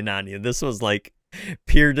walking in on you. This was like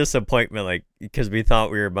pure disappointment, like, because we thought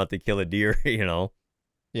we were about to kill a deer,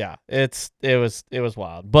 Yeah, it was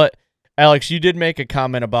wild. But Alex, you did make a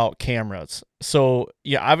comment about cameras. So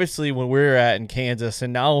yeah, obviously when we were in Kansas,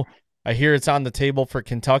 and now I hear it's on the table for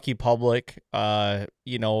Kentucky Public, to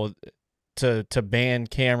ban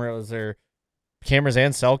cameras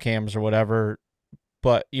and cell cams or whatever.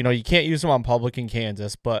 But, you can't use them on public in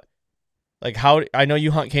Kansas. But, like, I know you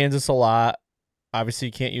hunt Kansas a lot. obviously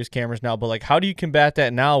you can't use cameras now, but like, how do you combat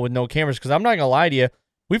that now with no cameras? Because I'm not gonna lie to you,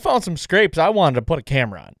 we found some scrapes I wanted to put a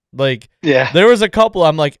camera on. Like, Yeah. there was a couple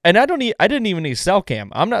I'm like, and I didn't even need cell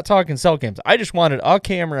cam. I'm not talking cell cams. I just wanted a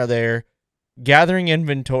camera there, gathering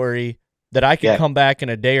inventory that I could come back in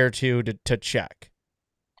a day or two to check.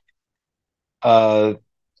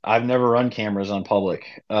 I've never run cameras on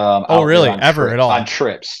public. Oh, really? Ever at all? On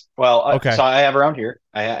trips? Well, Okay. So I have around here.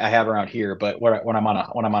 I have around here, but when I'm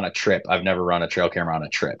on a trip, I've never run a trail camera on a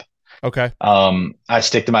trip. Okay. I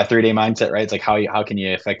stick to my 3-day mindset, right? It's like how can you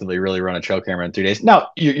effectively really run a trail camera in 3 days? Now,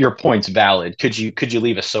 your point's valid. Could you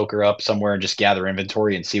leave a soaker up somewhere and just gather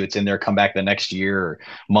inventory and see what's in there? Come back the next year or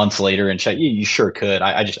months later and check. You sure could.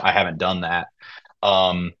 I haven't done that.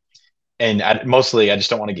 And mostly I just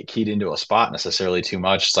don't want to get keyed into a spot necessarily too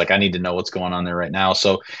much. It's like I need to know what's going on there right now.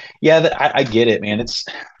 So yeah, I get it, man.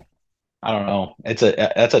 I don't know. That's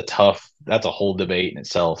a whole debate in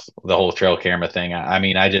itself. The whole trail camera thing. I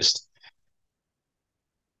mean,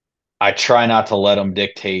 I try not to let them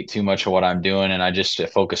dictate too much of what I'm doing, and I just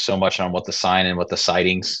focus so much on what the sign and what the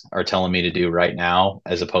sightings are telling me to do right now,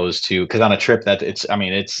 as opposed to because on a trip that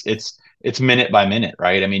it's minute by minute,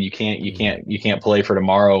 right? I mean, you can't play for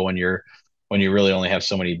tomorrow when you really only have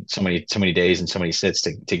so many days and so many sits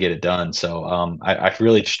to get it done. So I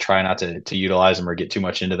really just try not to utilize them or get too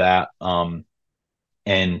much into that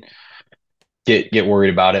and get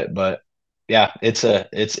worried about it, but. Yeah, it's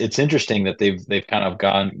interesting that they've kind of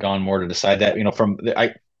gone more to decide that, from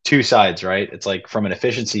two sides, right? It's like from an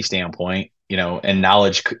efficiency standpoint, and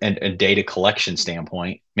knowledge and data collection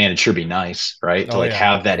standpoint, man, it'd sure be nice, right? To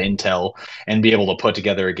have that intel and be able to put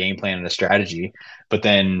together a game plan and a strategy. But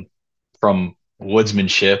then from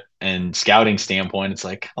woodsmanship and scouting standpoint, it's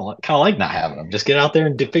like kind of like not having them. Just get out there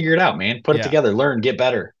and figure it out, man. Put it together, learn, get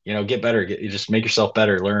better. Get better. You just make yourself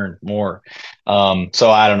better, learn more. So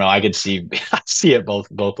I don't know. I could see it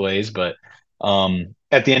both ways, but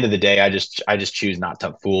at the end of the day, I just choose not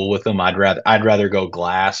to fool with them. I'd rather go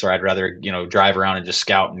glass, or I'd rather drive around and just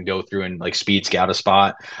scout and go through and like speed scout a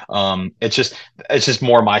spot. It's just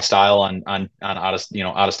more my style on out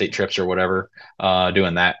of state trips or whatever.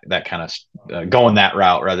 Doing that kind of going that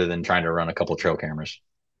route rather than trying to run a couple trail cameras.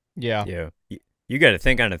 Yeah. You got to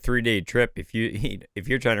think on a 3-day trip. If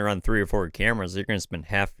you're trying to run 3 or 4 cameras, you're going to spend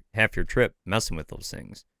half your trip messing with those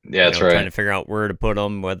things. Yeah, that's right. Trying to figure out where to put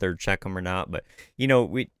them, whether check them or not. But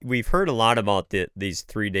we've heard a lot about these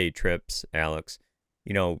 3-day trips, Alex.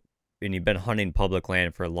 And you've been hunting public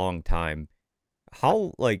land for a long time.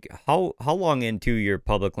 How long into your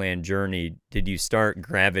public land journey did you start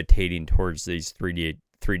gravitating towards these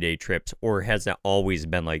 3-day trips, or has it always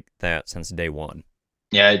been like that since day one?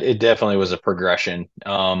 Yeah, it definitely was a progression.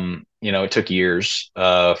 It took years,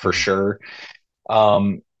 for sure.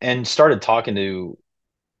 And started talking to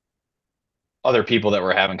other people that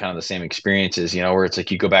were having kind of the same experiences, where it's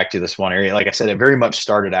like you go back to this one area. Like I said, it very much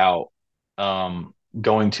started out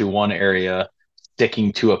going to one area,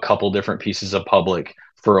 sticking to a couple different pieces of public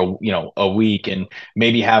for a week and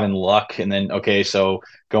maybe having luck. And then, okay, so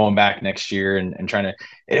going back next year and trying to,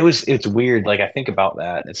 it's weird. Like I think about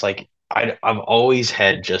that. It's like, I've always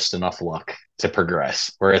had just enough luck to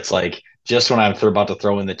progress, where it's like just when I'm about to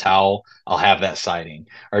throw in the towel, I'll have that sighting,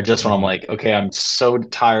 or just when I'm like, okay, I'm so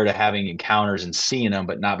tired of having encounters and seeing them,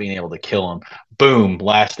 but not being able to kill them. Boom,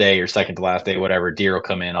 last day or second to last day, whatever, deer will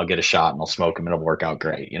come in, I'll get a shot and I'll smoke them and it'll work out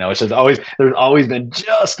great. It's just there's always been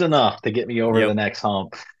just enough to get me over the next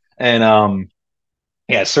hump. And,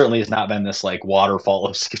 yeah, it certainly has not been this like waterfall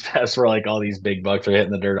of success where like all these big bucks are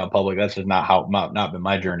hitting the dirt on public. That's just not been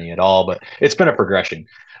my journey at all, but it's been a progression.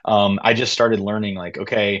 I just started learning like,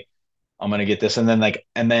 okay, I'm going to get this. And then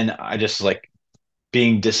I just like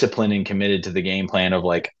being disciplined and committed to the game plan of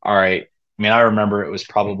like, all right. I mean, I remember it was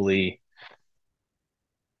probably,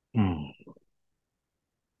 it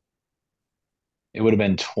would have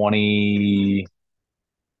been 14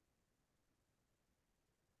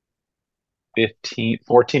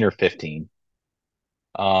 or 15.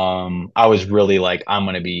 I was really like, I'm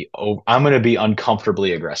gonna be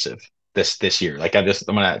uncomfortably aggressive this year. Like it's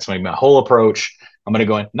gonna be my whole approach. I'm gonna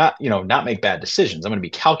go in, not make bad decisions. I'm gonna be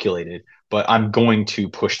calculated, but I'm going to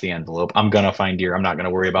push the envelope. I'm gonna find deer. I'm not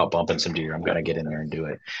gonna worry about bumping some deer. I'm gonna get in there and do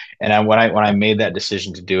it. And when I made that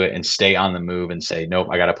decision to do it and stay on the move and say, nope,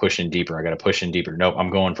 I gotta push in deeper. I gotta push in deeper. Nope,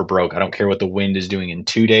 I'm going for broke. I don't care what the wind is doing in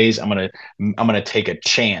 2 days. I'm gonna take a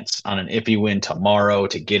chance on an iffy wind tomorrow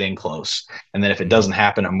to get in close. And then if it doesn't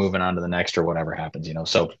happen, I'm moving on to the next or whatever happens.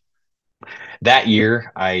 So that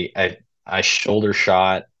year, I shoulder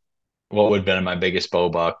shot what would have been my biggest bow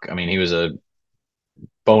buck. I mean, he was a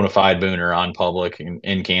bona fide booner on public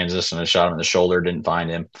in Kansas, and I shot him in the shoulder, didn't find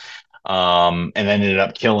him. And then ended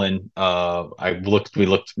up killing. We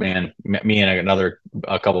looked, man, me and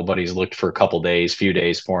a couple buddies looked for few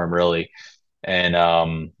days for him really,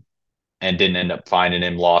 and didn't end up finding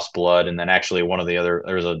him. Lost blood, and then actually there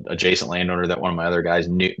was a adjacent landowner that one of my other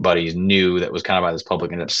buddies knew that was kind of by this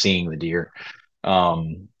public, ended up seeing the deer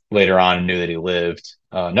later on and knew that he lived.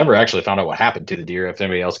 Never actually found out what happened to the deer, if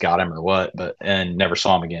anybody else got him or what, and never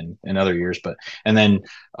saw him again in other years. And then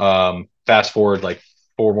fast forward like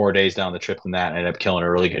 4 more days down the trip than that, and ended up killing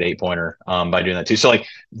a really good 8-pointer by doing that too. So like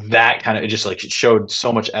that kind of, it just like it showed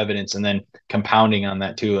so much evidence, and then compounding on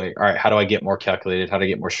that too, like, all right, how do I get more calculated? How do I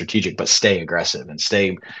get more strategic, but stay aggressive and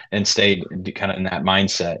stay kind of in that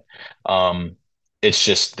mindset? It's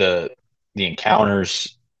just the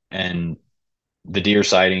encounters and the deer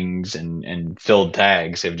sightings and filled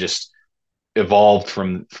tags have just evolved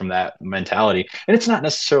from that mentality. And it's not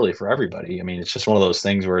necessarily for everybody. I mean, it's just one of those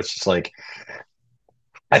things where it's just like,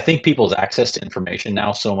 I think people's access to information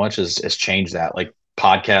now so much has changed that. Like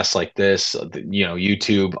podcasts like this,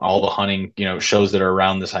 YouTube, all the hunting, shows that are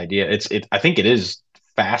around this idea. I think it is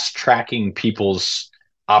fast tracking people's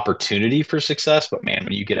opportunity for success. But man,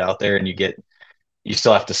 when you get out there and you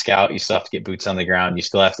still have to scout, you still have to get boots on the ground, you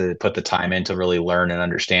still have to put the time in to really learn and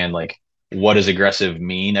understand, like, what does aggressive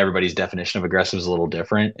mean? Everybody's definition of aggressive is a little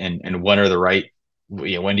different, and when are the right,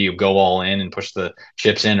 when do you go all in and push the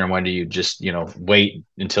chips in, or when do you just wait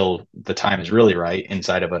until the time is really right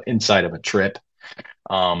inside of a trip?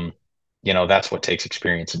 That's what takes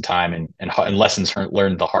experience and time and lessons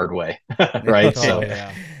learned the hard way. Right. Oh, So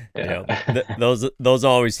yeah. Those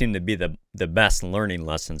always seem to be the best learning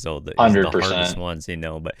lessons, though. The 100%. hardest ones,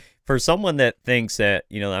 But for someone that thinks that,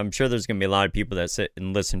 I'm sure there's gonna be a lot of people that sit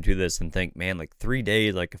and listen to this and think, man, like 3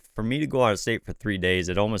 days, like for me to go out of state for 3 days,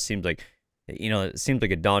 it almost seems like, it seems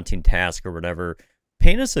like a daunting task or whatever.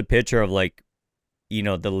 Paint us a picture of like,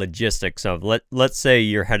 the logistics of let's say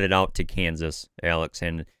you're headed out to Kansas, Alex,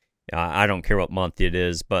 and I don't care what month it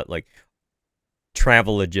is, but like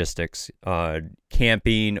travel logistics,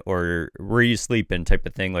 camping, or where you sleeping type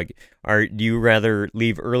of thing. Like, do you rather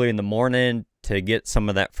leave early in the morning to get some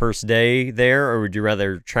of that first day there, or would you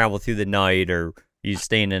rather travel through the night, or you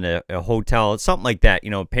staying in a hotel, something like that?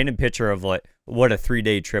 Paint a picture of like what a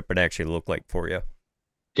 3-day trip would actually look like for you.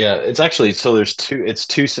 Yeah, it's actually, so it's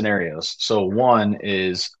two scenarios. So one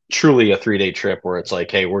is truly a 3-day trip where it's like,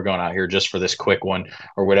 hey, we're going out here just for this quick one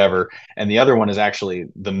or whatever. And the other one is actually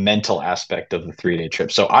the mental aspect of the 3-day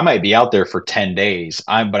trip. So I might be out there for 10 days.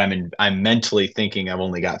 I'm mentally thinking I've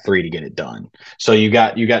only got 3 to get it done. So you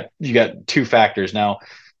got two factors. Now,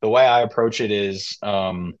 the way I approach it is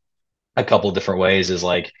a couple of different ways. Is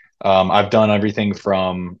like, I've done everything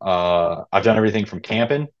from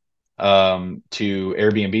camping to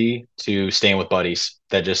Airbnb to staying with buddies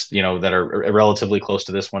that just, that are relatively close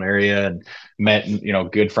to this one area, and met,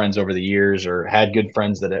 good friends over the years, or had good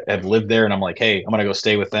friends that have lived there. And I'm like, hey, I'm going to go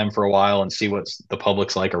stay with them for a while and see what's the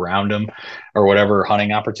public's like around them, or whatever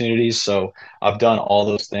hunting opportunities. So I've done all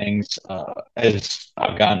those things as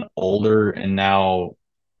I've gotten older and now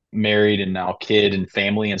married and now kid and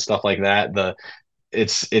family and stuff like that.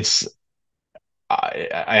 It's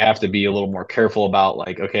I have to be a little more careful about,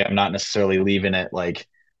 like, okay, I'm not necessarily leaving at like,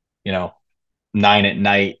 9 at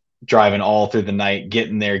night, driving all through the night,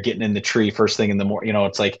 getting in the tree first thing in the morning.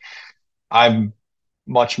 It's like, I'm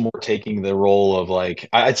much more taking the role of, like,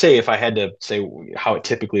 I'd say if I had to say how it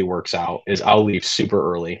typically works out is I'll leave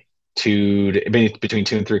super early between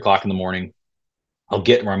 2 and 3 o'clock in the morning. I'll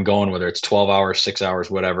get where I'm going, whether it's 12 hours, 6 hours,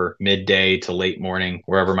 whatever, midday to late morning,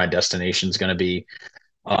 wherever my destination is going to be.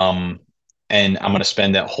 And I'm going to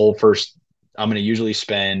spend I'm going to usually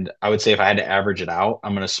spend, I would say if I had to average it out,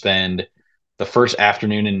 I'm going to spend the first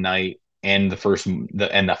afternoon and night and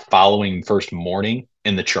the following first morning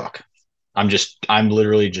in the truck. I'm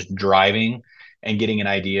literally just driving and getting an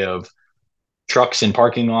idea of trucks in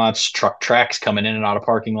parking lots, truck tracks coming in and out of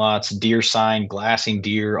parking lots, deer sign, glassing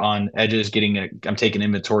deer on edges, I'm taking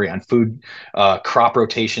inventory on food, crop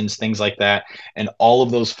rotations, things like that. And all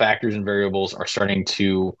of those factors and variables are starting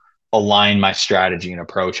to align my strategy and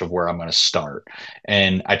approach of where I'm going to start.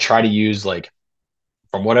 And I try to use, like,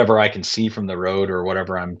 from whatever I can see from the road or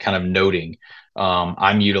whatever I'm kind of noting,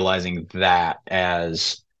 I'm utilizing that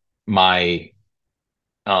as my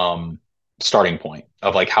starting point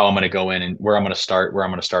of, like, how I'm going to go in and where I'm going to start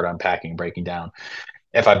unpacking, breaking down.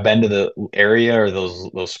 If I've been to the area or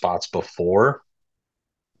those spots before,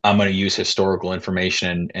 I'm going to use historical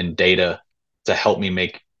information and data to help me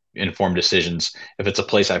make informed decisions. If it's a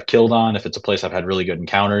place I've killed on, if it's a place I've had really good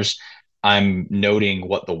encounters, I'm noting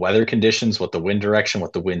what the weather conditions, what the wind direction,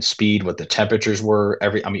 what the wind speed, what the temperatures were,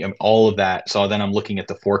 all of that. So then I'm looking at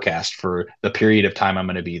the forecast for the period of time I'm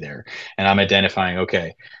going to be there. And I'm identifying,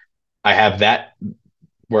 okay, I have that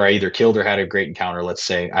where I either killed or had a great encounter. Let's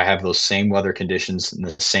say I have those same weather conditions and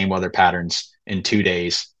the same weather patterns in 2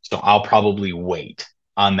 days. So I'll probably wait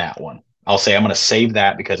on that one. I'll say I'm going to save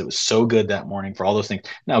that because it was so good that morning for all those things.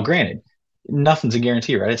 Now, granted, nothing's a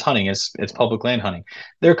guarantee, right? It's hunting. It's public land hunting.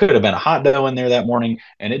 There could have been a hot doe in there that morning,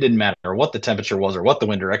 and it didn't matter what the temperature was or what the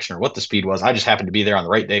wind direction or what the speed was. I just happened to be there on the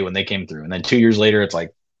right day when they came through. And then 2 years later, it's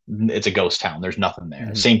like it's a ghost town. There's nothing there.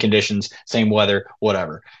 Mhm. Same conditions, same weather,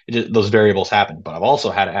 whatever. Those variables happen. But I've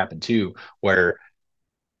also had it happen too, where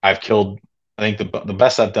I've killed. I think the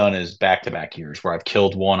best I've done is back-to-back years where I've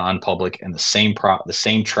killed one on public and the same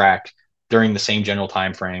track during the same general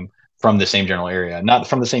time frame from the same general area, not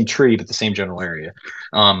from the same tree, but the same general area.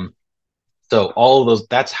 So all of those,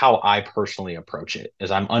 that's how I personally approach it,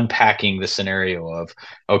 is I'm unpacking the scenario of,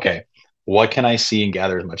 okay, what can I see and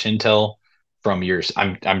gather as much intel from yours?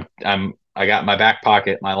 I got my back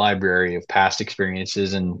pocket, my library of past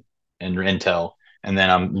experiences and intel, and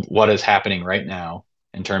then what is happening right now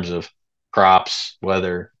in terms of crops,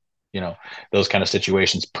 weather, those kind of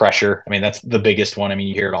situations, pressure. I mean, that's the biggest one. I mean,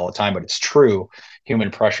 you hear it all the time, but it's true.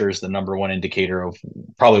 Human pressure is the number one indicator of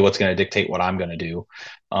probably what's going to dictate what I'm going to do.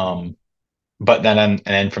 But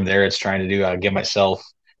then from there, it's trying to give myself,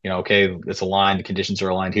 okay, it's aligned. The conditions are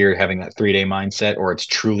aligned here, having that 3-day mindset, or it's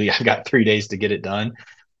truly, I've got 3 days to get it done.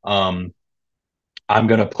 I'm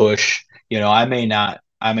going to push, I may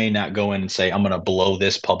not go in and say, I'm going to blow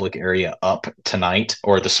this public area up tonight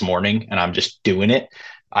or this morning, and I'm just doing it.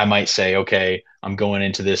 I might say, okay, I'm going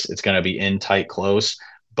into this. It's going to be in tight, close,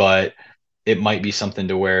 but it might be something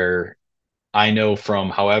to where I know from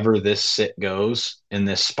however this sit goes in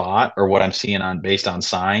this spot or what I'm seeing on based on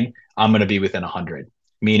sign, I'm going to be within 100,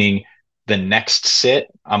 meaning the next sit,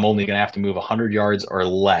 I'm only going to have to move 100 yards or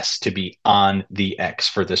less to be on the X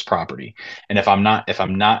for this property. And if I'm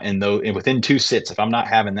not in those within 2 sits, if I'm not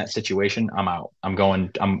having that situation, I'm out. I'm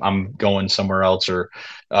going somewhere else or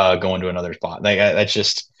going to another spot. That's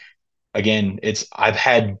just, again, I've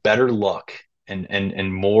had better luck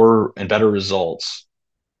and more and better results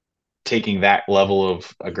taking that level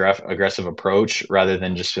of aggressive approach rather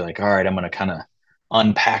than just be like, all right, I'm going to kind of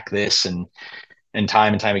unpack this and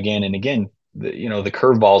time again and again. The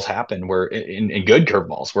curveballs happen where in good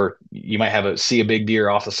curveballs where you might see a big deer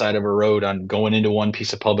off the side of a road on going into one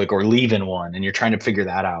piece of public or leaving one, and you're trying to figure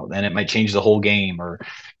that out. Then it might change the whole game, or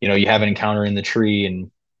you have an encounter in the tree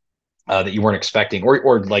and that you weren't expecting,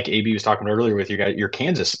 or like AB was talking about earlier with your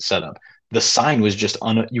Kansas setup. The sign was just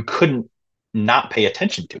you couldn't not pay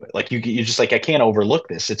attention to it. Like you're just like, I can't overlook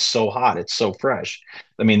this. It's so hot. It's so fresh.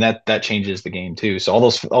 I mean, that changes the game too. So all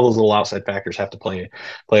those little outside factors have to play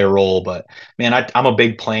a role. But man, I'm a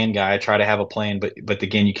big plan guy. I try to have a plan, but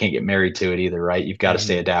again, you can't get married to it either, right? You've got to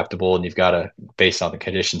stay adaptable and you've got to base on the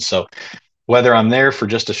conditions. So whether I'm there for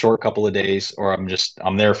just a short couple of days or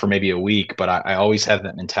I'm there for maybe a week, but I always have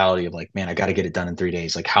that mentality of like, man, I got to get it done in 3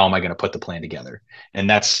 days. Like, how am I going to put the plan together? And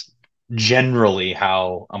that's generally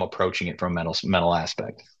how I'm approaching it from a mental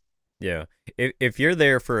aspect. Yeah. If you're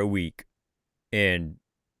there for a week and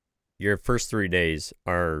your first 3 days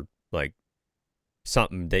are like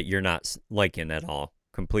something that you're not liking at all,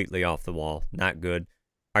 completely off the wall, not good,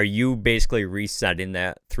 are you basically resetting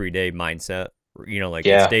that 3-day mindset?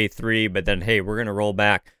 It's day 3, but then, hey, we're going to roll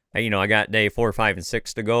back. I got day 4, 5, and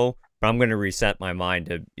 6 to go, but I'm going to reset my mind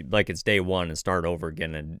to like it's day 1 and start over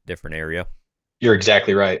again in a different area. You're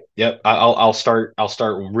exactly right. Yep. I'll start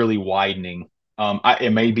really widening.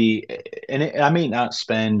 It may be, and I may not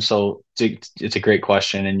spend. So it's a great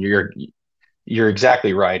question, and you're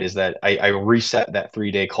exactly right. Is that I reset that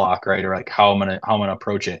 3-day clock, right? Or like how I'm gonna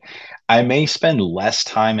approach it. I may spend less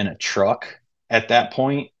time in a truck at that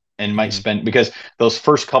point, and might spend, because those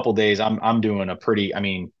first couple days I'm doing a pretty. I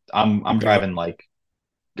mean, I'm driving like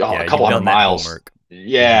a couple hundred miles.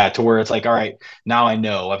 Yeah, to where it's like, all right, now I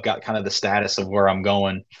know I've got kind of the status of where I'm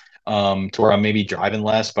going, to where I'm maybe driving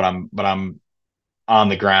less, but I'm on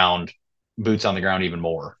the ground, boots on the ground even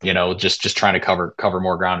more, just trying to cover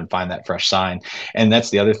more ground and find that fresh sign. And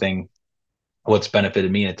that's the other thing, what's benefited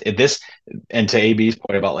me at this, and to AB's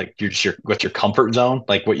point about like what's your comfort zone,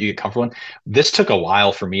 like what you get comfortable in. This took a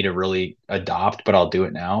while for me to really adopt, but I'll do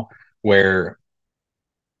it now, where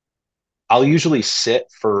I'll usually sit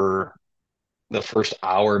for the first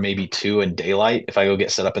hour, maybe 2 in daylight if I go get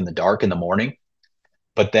set up in the dark in the morning.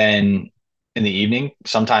 But then in the evening,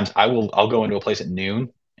 sometimes I'll go into a place at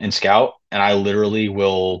noon and scout, and I literally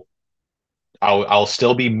I'll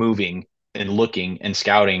still be moving and looking and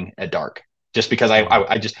scouting at dark, just because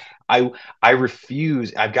I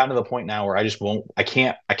refuse. I've gotten to the point now where I just won't, I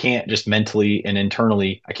can't just mentally and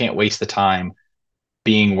internally, I can't waste the time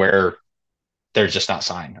being where there's just not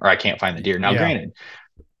sign, or I can't find the deer. Now, Yeah. granted,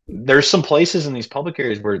 there's some places in these public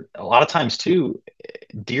areas where a lot of times too,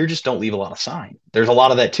 deer just don't leave a lot of sign. There's a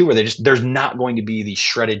lot of that too, where there's not going to be these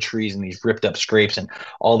shredded trees and these ripped up scrapes and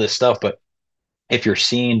all this stuff. But if you're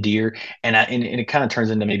seeing deer, and it kind of turns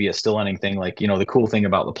into maybe a still hunting thing, like, the cool thing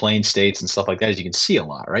about the plain states and stuff like that is you can see a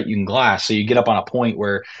lot, right? You can glass. So you get up on a point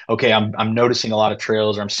where, okay, I'm noticing a lot of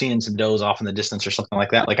trails, or I'm seeing some does off in the distance or something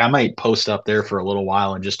like that. Like I might post up there for a little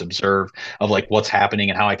while and just observe of like what's happening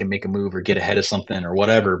and how I can make a move or get ahead of something or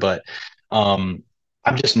whatever. But I'm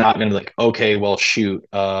just not going to be like, okay, well, shoot,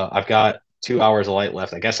 I've got 2 hours of light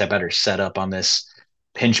left. I guess I better set up on this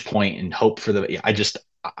pinch point and hope for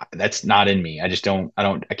that's not in me. I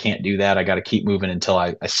can't do that. I got to keep moving until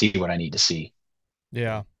I see what I need to see.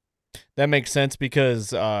 Yeah, that makes sense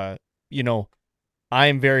because, I'm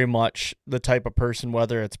very much the type of person,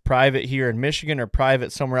 whether it's private here in Michigan or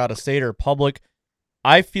private somewhere out of state or public,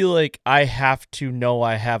 I feel like I have to know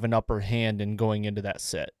I have an upper hand in going into that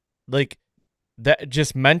sit. Like that,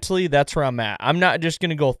 just mentally, that's where I'm at. I'm not just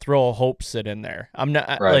going to go throw a hope sit in there. I'm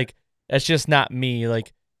not like, that's just not me.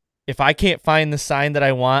 Like if I can't find the sign that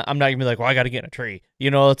I want, I'm not gonna be like, well, I got to get in a tree.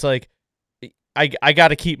 It's like, I got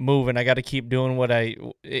to keep moving. I got to keep doing what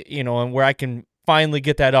and where I can finally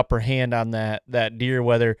get that upper hand on that deer,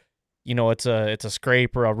 whether, it's a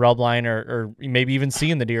scrape or a rub line or maybe even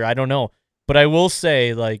seeing the deer. I don't know. But I will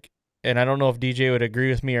say, like, and I don't know if DJ would agree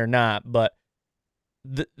with me or not, but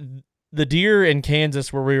the deer in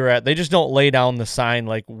Kansas where we were at, they just don't lay down the sign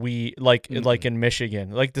like like in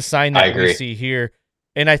Michigan, like the sign that we see here.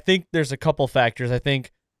 And I think there's a couple factors. I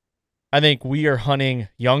think we are hunting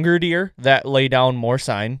younger deer that lay down more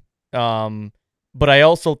sign. But I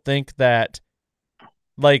also think that,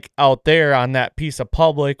 like, out there on that piece of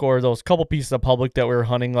public or those couple pieces of public that we were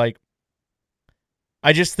hunting, like,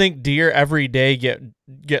 I just think deer every day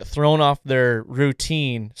get thrown off their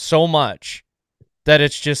routine so much that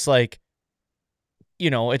it's just like,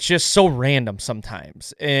 it's just so random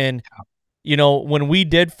sometimes. And, when we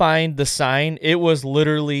did find the sign, it was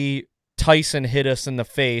literally Tyson hit us in the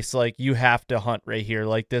face. Like, you have to hunt right here.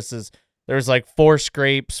 Like, there's like 4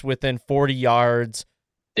 scrapes within 40 yards,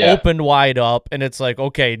 opened wide up. And it's like,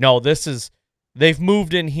 okay, no, they've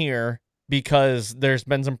moved in here because there's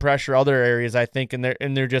been some pressure other areas, I think, and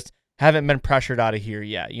they're just haven't been pressured out of here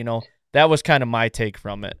yet. That was kind of my take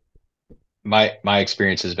from it. My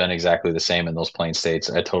experience has been exactly the same in those plain states.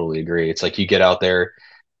 I totally agree. It's like you get out there.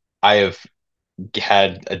 I have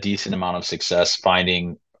had a decent amount of success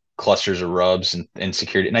finding clusters of rubs and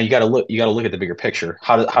security. Now you got to look at the bigger picture.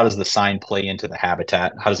 How does the sign play into the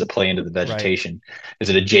habitat? How does it play into the vegetation? Right. Is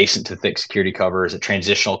it adjacent to thick security cover? Is it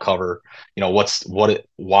transitional cover?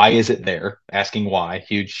 Why is it there? Asking why,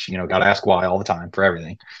 huge, got to ask why all the time for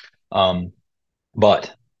everything.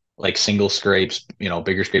 But like single scrapes,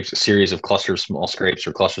 bigger scrapes, a series of clusters of small scrapes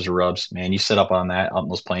or clusters of rubs, man, you set up on that out in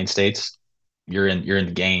those plain states, you're in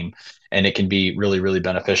the game, and it can be really, really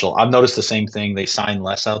beneficial. I've noticed the same thing. They sign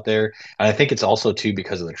less out there. And I think it's also too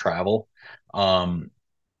because of the travel.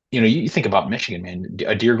 You think about Michigan, man,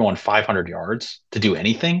 a deer going 500 yards to do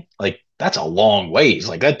anything, like that's a long ways.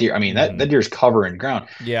 Like that deer, I mean, that deer's covering ground.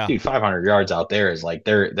 Yeah. Dude, 500 yards out there is like,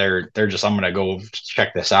 they're just, I'm going to go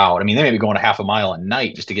check this out. I mean, they may be going a half a mile at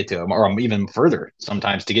night just to get to them, or even further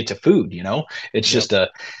sometimes to get to food, it's just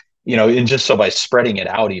and just so by spreading it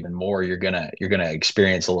out even more, you're going to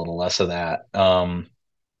experience a little less of that.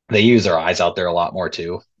 They use their eyes out there a lot more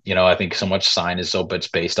too. I think so much sign is it's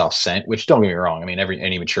based off scent, which don't get me wrong. I mean,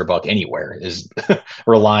 any mature buck anywhere is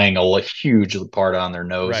relying a huge part on their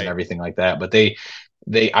nose and everything like that. But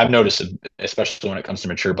I've noticed, especially when it comes to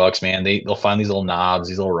mature bucks, man, they'll find these little knobs,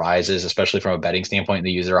 these little rises, especially from a bedding standpoint.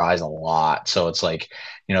 They use their eyes a lot. So it's like,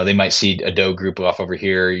 they might see a doe group off over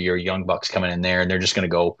here, your young bucks coming in there, and they're just going to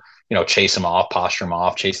go, chase them off, posture them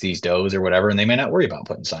off, chase these does or whatever. And they may not worry about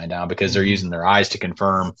putting sign down because they're using their eyes to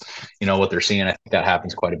confirm, what they're seeing. I think that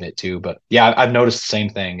happens quite a bit too. But yeah, I've noticed the same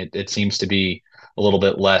thing. It seems to be a little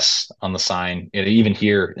bit less on the sign. Even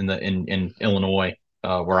here in Illinois,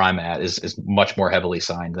 where I'm at is much more heavily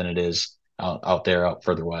signed than it is out there, out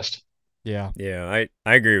further west. Yeah. Yeah,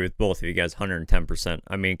 I agree with both of you guys 110%.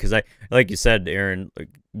 I mean, because like you said, Aaron, like,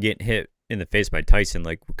 getting hit in the face by Tyson,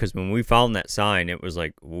 like, because when we found that sign, it was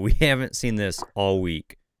like, we haven't seen this all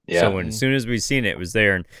week. Yeah. So as soon as we seen it, it was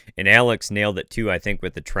there. And Alex nailed it too, I think,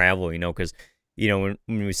 with the travel, because, when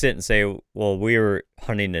we sit and say, well, we were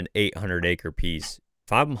hunting an 800 acre piece,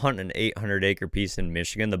 if I'm hunting an 800-acre piece in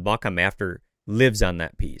Michigan, the buck I'm after lives on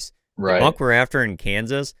that piece. Right. The buck we're after in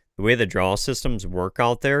Kansas, the way the draw systems work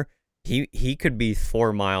out there, he could be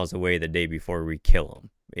 4 miles away the day before we kill him.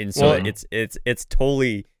 And so it's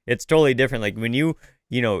totally different. Like when you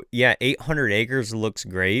know, yeah, 800 acres looks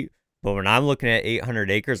great, but when I'm looking at 800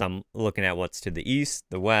 acres, I'm looking at what's to the east,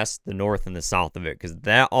 the west, the north, and the south of it, because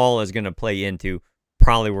that all is going to play into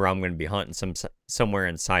probably where I'm going to be hunting somewhere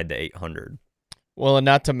inside the 800. Well, and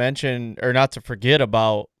not to mention, or not to forget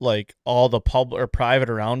about, like, all the public or private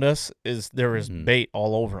around us, is there is bait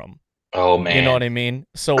all over them. Oh, man. You know what I mean?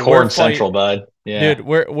 So Corn Central, bud. Yeah. Dude,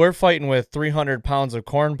 we're fighting with 300 pounds of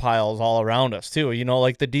corn piles all around us, too. You know,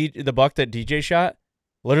 like the buck that DJ shot,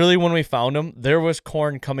 literally when we found him, there was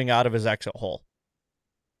corn coming out of his exit hole.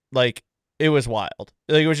 Like, it was wild.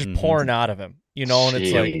 Like, it was just pouring out of him, you know, and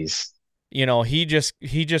it's like, you know, he just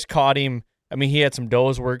caught him. I mean, he had some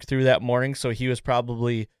does work through that morning, so he was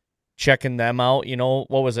probably checking them out. You know,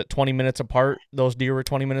 what was it, 20 minutes apart? Those deer were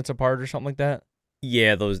 20 minutes apart or something like that?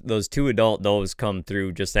 Yeah, those 2 adult does come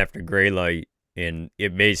through just after gray light, and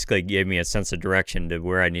it basically gave me a sense of direction to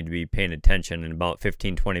where I need to be paying attention. And about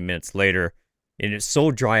 15, 20 minutes later, and it's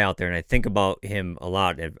so dry out there, and I think about him a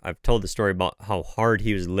lot. I've told the story about how hard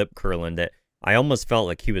he was lip curling that I almost felt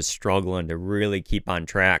like he was struggling to really keep on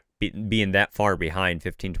track, being that far behind,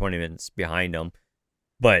 15, 20 minutes behind him.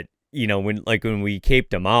 But, you know, when we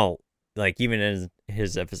caped him out, like even in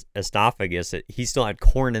his esophagus, he still had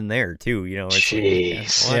corn in there too, you know. It's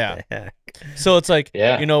jeez. Like, what the heck? So it's like,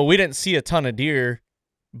 you know, we didn't see a ton of deer,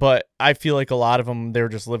 but I feel like a lot of them, they were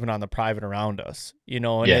just living on the private around us, you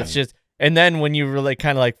know, and it's just, and then when you really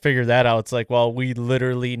kind of like figure that out, it's like, well, we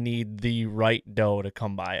literally need the right doe to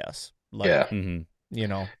come by us. Like, you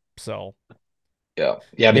know, so.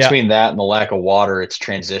 Yeah. Between that and the lack of water, it's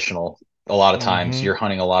transitional. A lot of times you're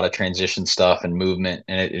hunting a lot of transition stuff and movement,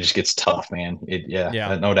 and it just gets tough, man.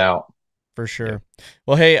 No doubt. For sure. Yeah.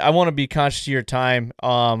 Well, hey, I want to be conscious of your time.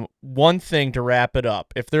 One thing to wrap it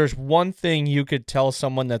up. If there's one thing you could tell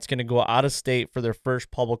someone that's going to go out of state for their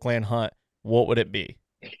first public land hunt, what would it be?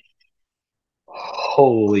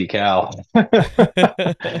 Holy cow.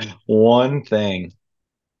 One thing.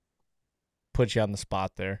 Put you on the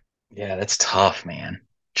spot there. Yeah, that's tough, man.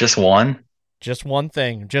 Just one? Just one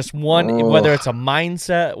thing. Just one, whether it's a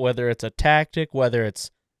mindset, whether it's a tactic, whether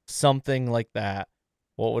it's something like that.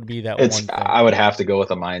 What would be that one thing? I would have to go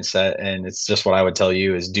with a mindset, and it's just what I would tell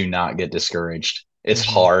you is do not get discouraged. It's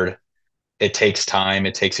hard. It takes time.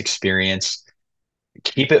 It takes experience.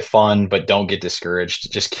 Keep it fun, but don't get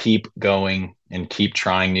discouraged. Just keep going and keep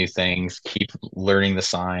trying new things. Keep learning the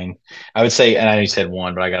sign. I would say, and I said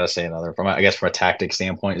one, but I got to say another. From a tactic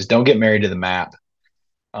standpoint, is don't get married to the map.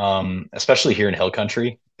 Especially here in hill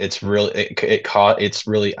country, it's really it's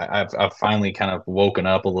really I've finally kind of woken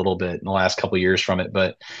up a little bit in the last couple of years from it,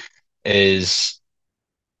 but it's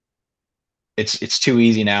too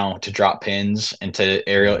easy now to drop pins and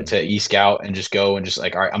to e-scout and just go and just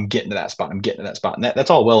like, all right, I'm getting to that spot, and that's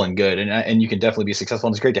all well and good, and you can definitely be successful,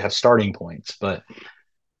 and it's great to have starting points, but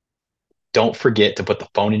don't forget to put the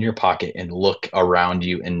phone in your pocket and look around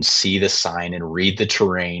you and see the sign and read the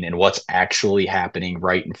terrain and what's actually happening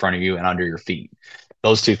right in front of you and under your feet.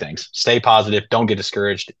 Those 2 things. Stay positive. Don't get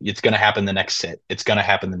discouraged. It's going to happen the next sit. It's going to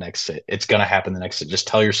happen the next sit. It's going to happen the next sit. Just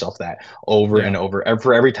tell yourself that over and over.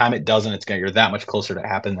 For every time it doesn't, you're that much closer to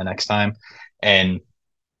happen the next time. And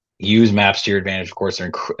use maps to your advantage. Of course,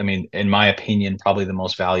 in my opinion, probably the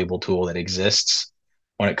most valuable tool that exists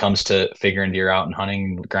when it comes to figuring deer out and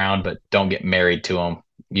hunting the ground, but don't get married to them.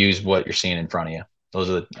 Use what you're seeing in front of you.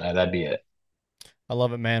 That'd be it. I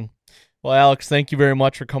love it, man. Well, Alex, thank you very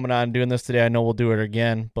much for coming on and doing this today. I know we'll do it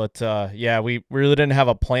again, but we really didn't have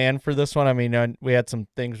a plan for this one. I mean, we had some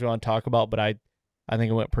things we want to talk about, but I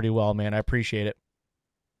think it went pretty well, man. I appreciate it.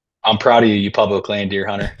 I'm proud of you, you public land deer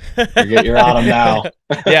hunter. You're on them now.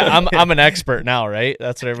 Yeah, I'm an expert now, right?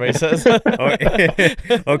 That's what everybody says.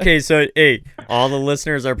 Okay, so hey, all the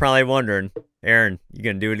listeners are probably wondering, Aaron, you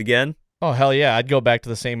gonna do it again? Oh hell yeah, I'd go back to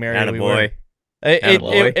the same area Attaboy. we were.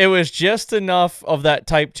 It was just enough of that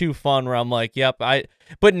type 2 fun where I'm like, yep.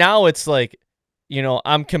 But now it's like, you know,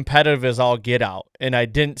 I'm competitive as all get out, and I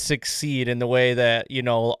didn't succeed in the way that, you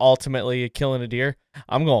know, ultimately killing a deer.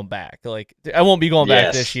 I'm going back. Like, I won't be going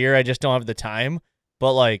back this year. I just don't have the time.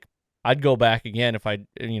 But like, I'd go back again if I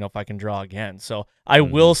can draw again. So I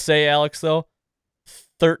will say, Alex, though,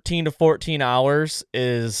 13 to 14 hours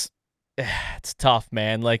is it's tough,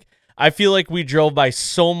 man. Like, I feel like we drove by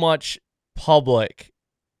so much public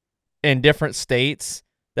in different states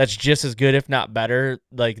that's just as good, if not better.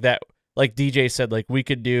 Like that. Like DJ said, like we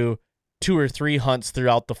could do 2 or 3 hunts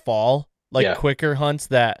throughout the fall like quicker hunts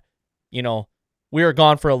that, you know, we were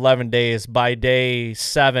gone for 11 days. By day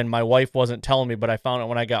 7, my wife wasn't telling me, but I found out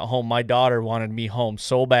when I got home, my daughter wanted me home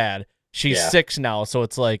so bad. She's 6 now, so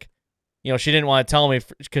it's like, you know, she didn't want to tell me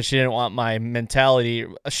because she didn't want my mentality.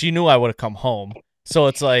 She knew I would have come home. So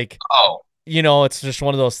it's like, you know, it's just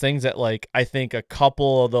one of those things that, like, I think a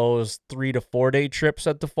couple of those 3 to 4 day trips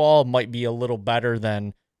at the fall might be a little better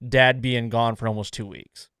than Dad being gone for almost 2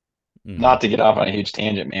 weeks. Not to get off on a huge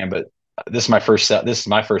tangent, man, but this is my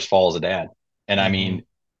first fall as a dad. And I mean,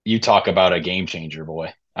 you talk about a game changer,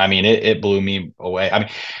 boy. I mean, it blew me away. I mean,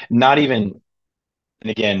 not even, and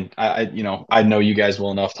again, I know you guys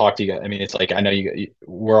well enough, talk to you guys. I mean, it's like, I know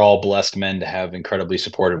we're all blessed men to have incredibly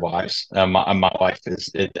supportive wives. My wife is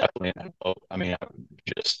definitely, I mean,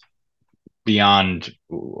 just beyond,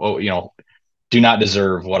 do not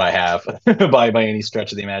deserve what I have by any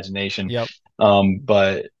stretch of the imagination. Yep.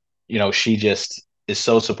 But she just is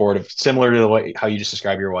so supportive, similar to the way how you just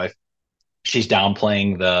described your wife. She's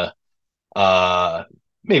downplaying the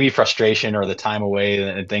maybe frustration or the time away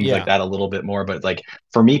and things like that a little bit more. But like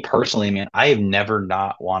for me personally, man, I have never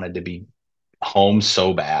not wanted to be home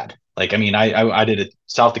so bad. Like, I mean, I did a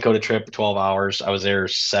South Dakota trip, 12 hours. I was there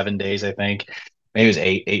 7 days, I think. Maybe it was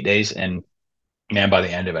eight days. And man, by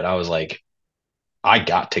the end of it, I was like, I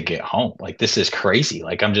got to get home. Like, this is crazy.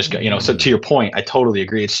 Like, I'm just, so to your point, I totally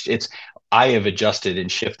agree. It's, I have adjusted and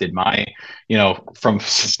shifted my, from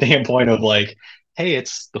standpoint of like, hey,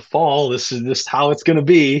 it's the fall. This is just how it's going to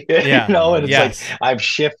be, and it's like,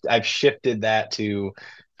 I've shifted that to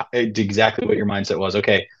exactly what your mindset was.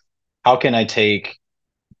 Okay. How can I take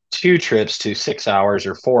 2 trips to 6 hours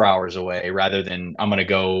or 4 hours away rather than I'm going to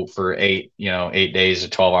go for 8 days or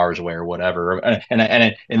 12 hours away or whatever.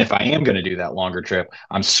 And if I am going to do that longer trip,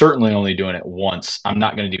 I'm certainly only doing it once. I'm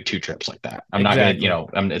not going to do 2 trips like that. I'm not going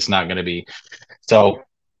to, it's not going to be. So,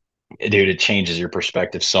 dude, it changes your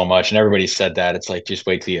perspective so much. And everybody said that. It's like, just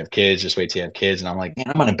wait till you have kids, And I'm like, man,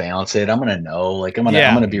 I'm going to balance it. I'm going to know, like, I'm going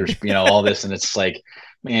to be, all this. And it's like,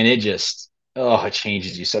 man, it just, it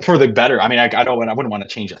changes you so for the better. I mean, I wouldn't want to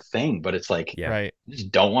change a thing, but it's like, I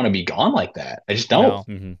just don't want to be gone like that. I just don't.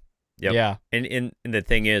 No. Mm-hmm. Yep. Yeah. And the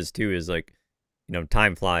thing is too, is like,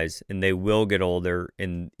 time flies and they will get older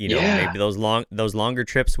and, maybe those longer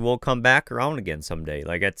trips will come back around again someday.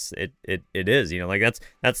 Like it is, like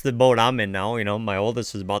that's the boat I'm in now. My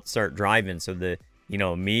oldest is about to start driving. So them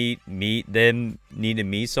needing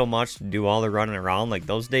me so much to do all the running around, like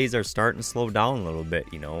those days are starting to slow down a little bit,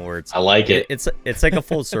 where it's, I like it. It's like a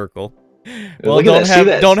full circle. Well,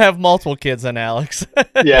 don't have multiple kids then, Alex.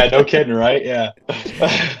 Yeah, no kidding, right? Yeah.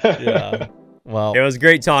 Yeah. Well, it was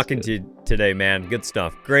great talking to you today, man. Good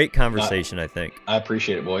stuff. Great conversation, I think. I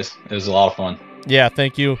appreciate it, boys. It was a lot of fun. Yeah,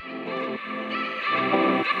 thank you.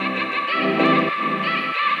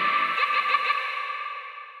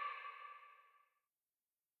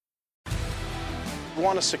 You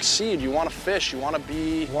want to succeed, you want to fish, you want to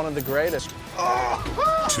be one of the greatest.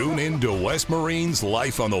 Tune in to West Marine's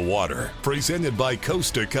Life on the Water, presented by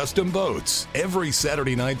Costa Custom Boats, every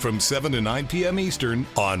Saturday night from 7 to 9 p.m. Eastern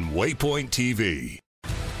on Waypoint TV.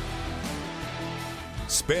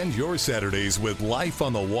 Spend your Saturdays with Life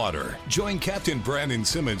on the Water. Join Captain Brandon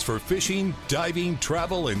Simmons for fishing, diving,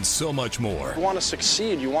 travel, and so much more. You want to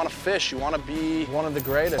succeed, you want to fish, you want to be one of the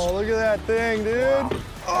greatest. Oh, look at that thing, dude.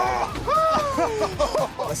 Wow.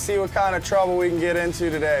 Oh. Let's see what kind of trouble we can get into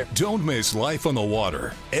today. Don't miss Life on the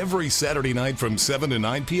Water, every Saturday night from 7 to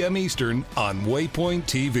 9 p.m. Eastern on Waypoint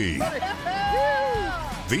TV.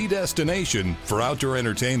 The destination for outdoor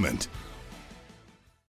entertainment.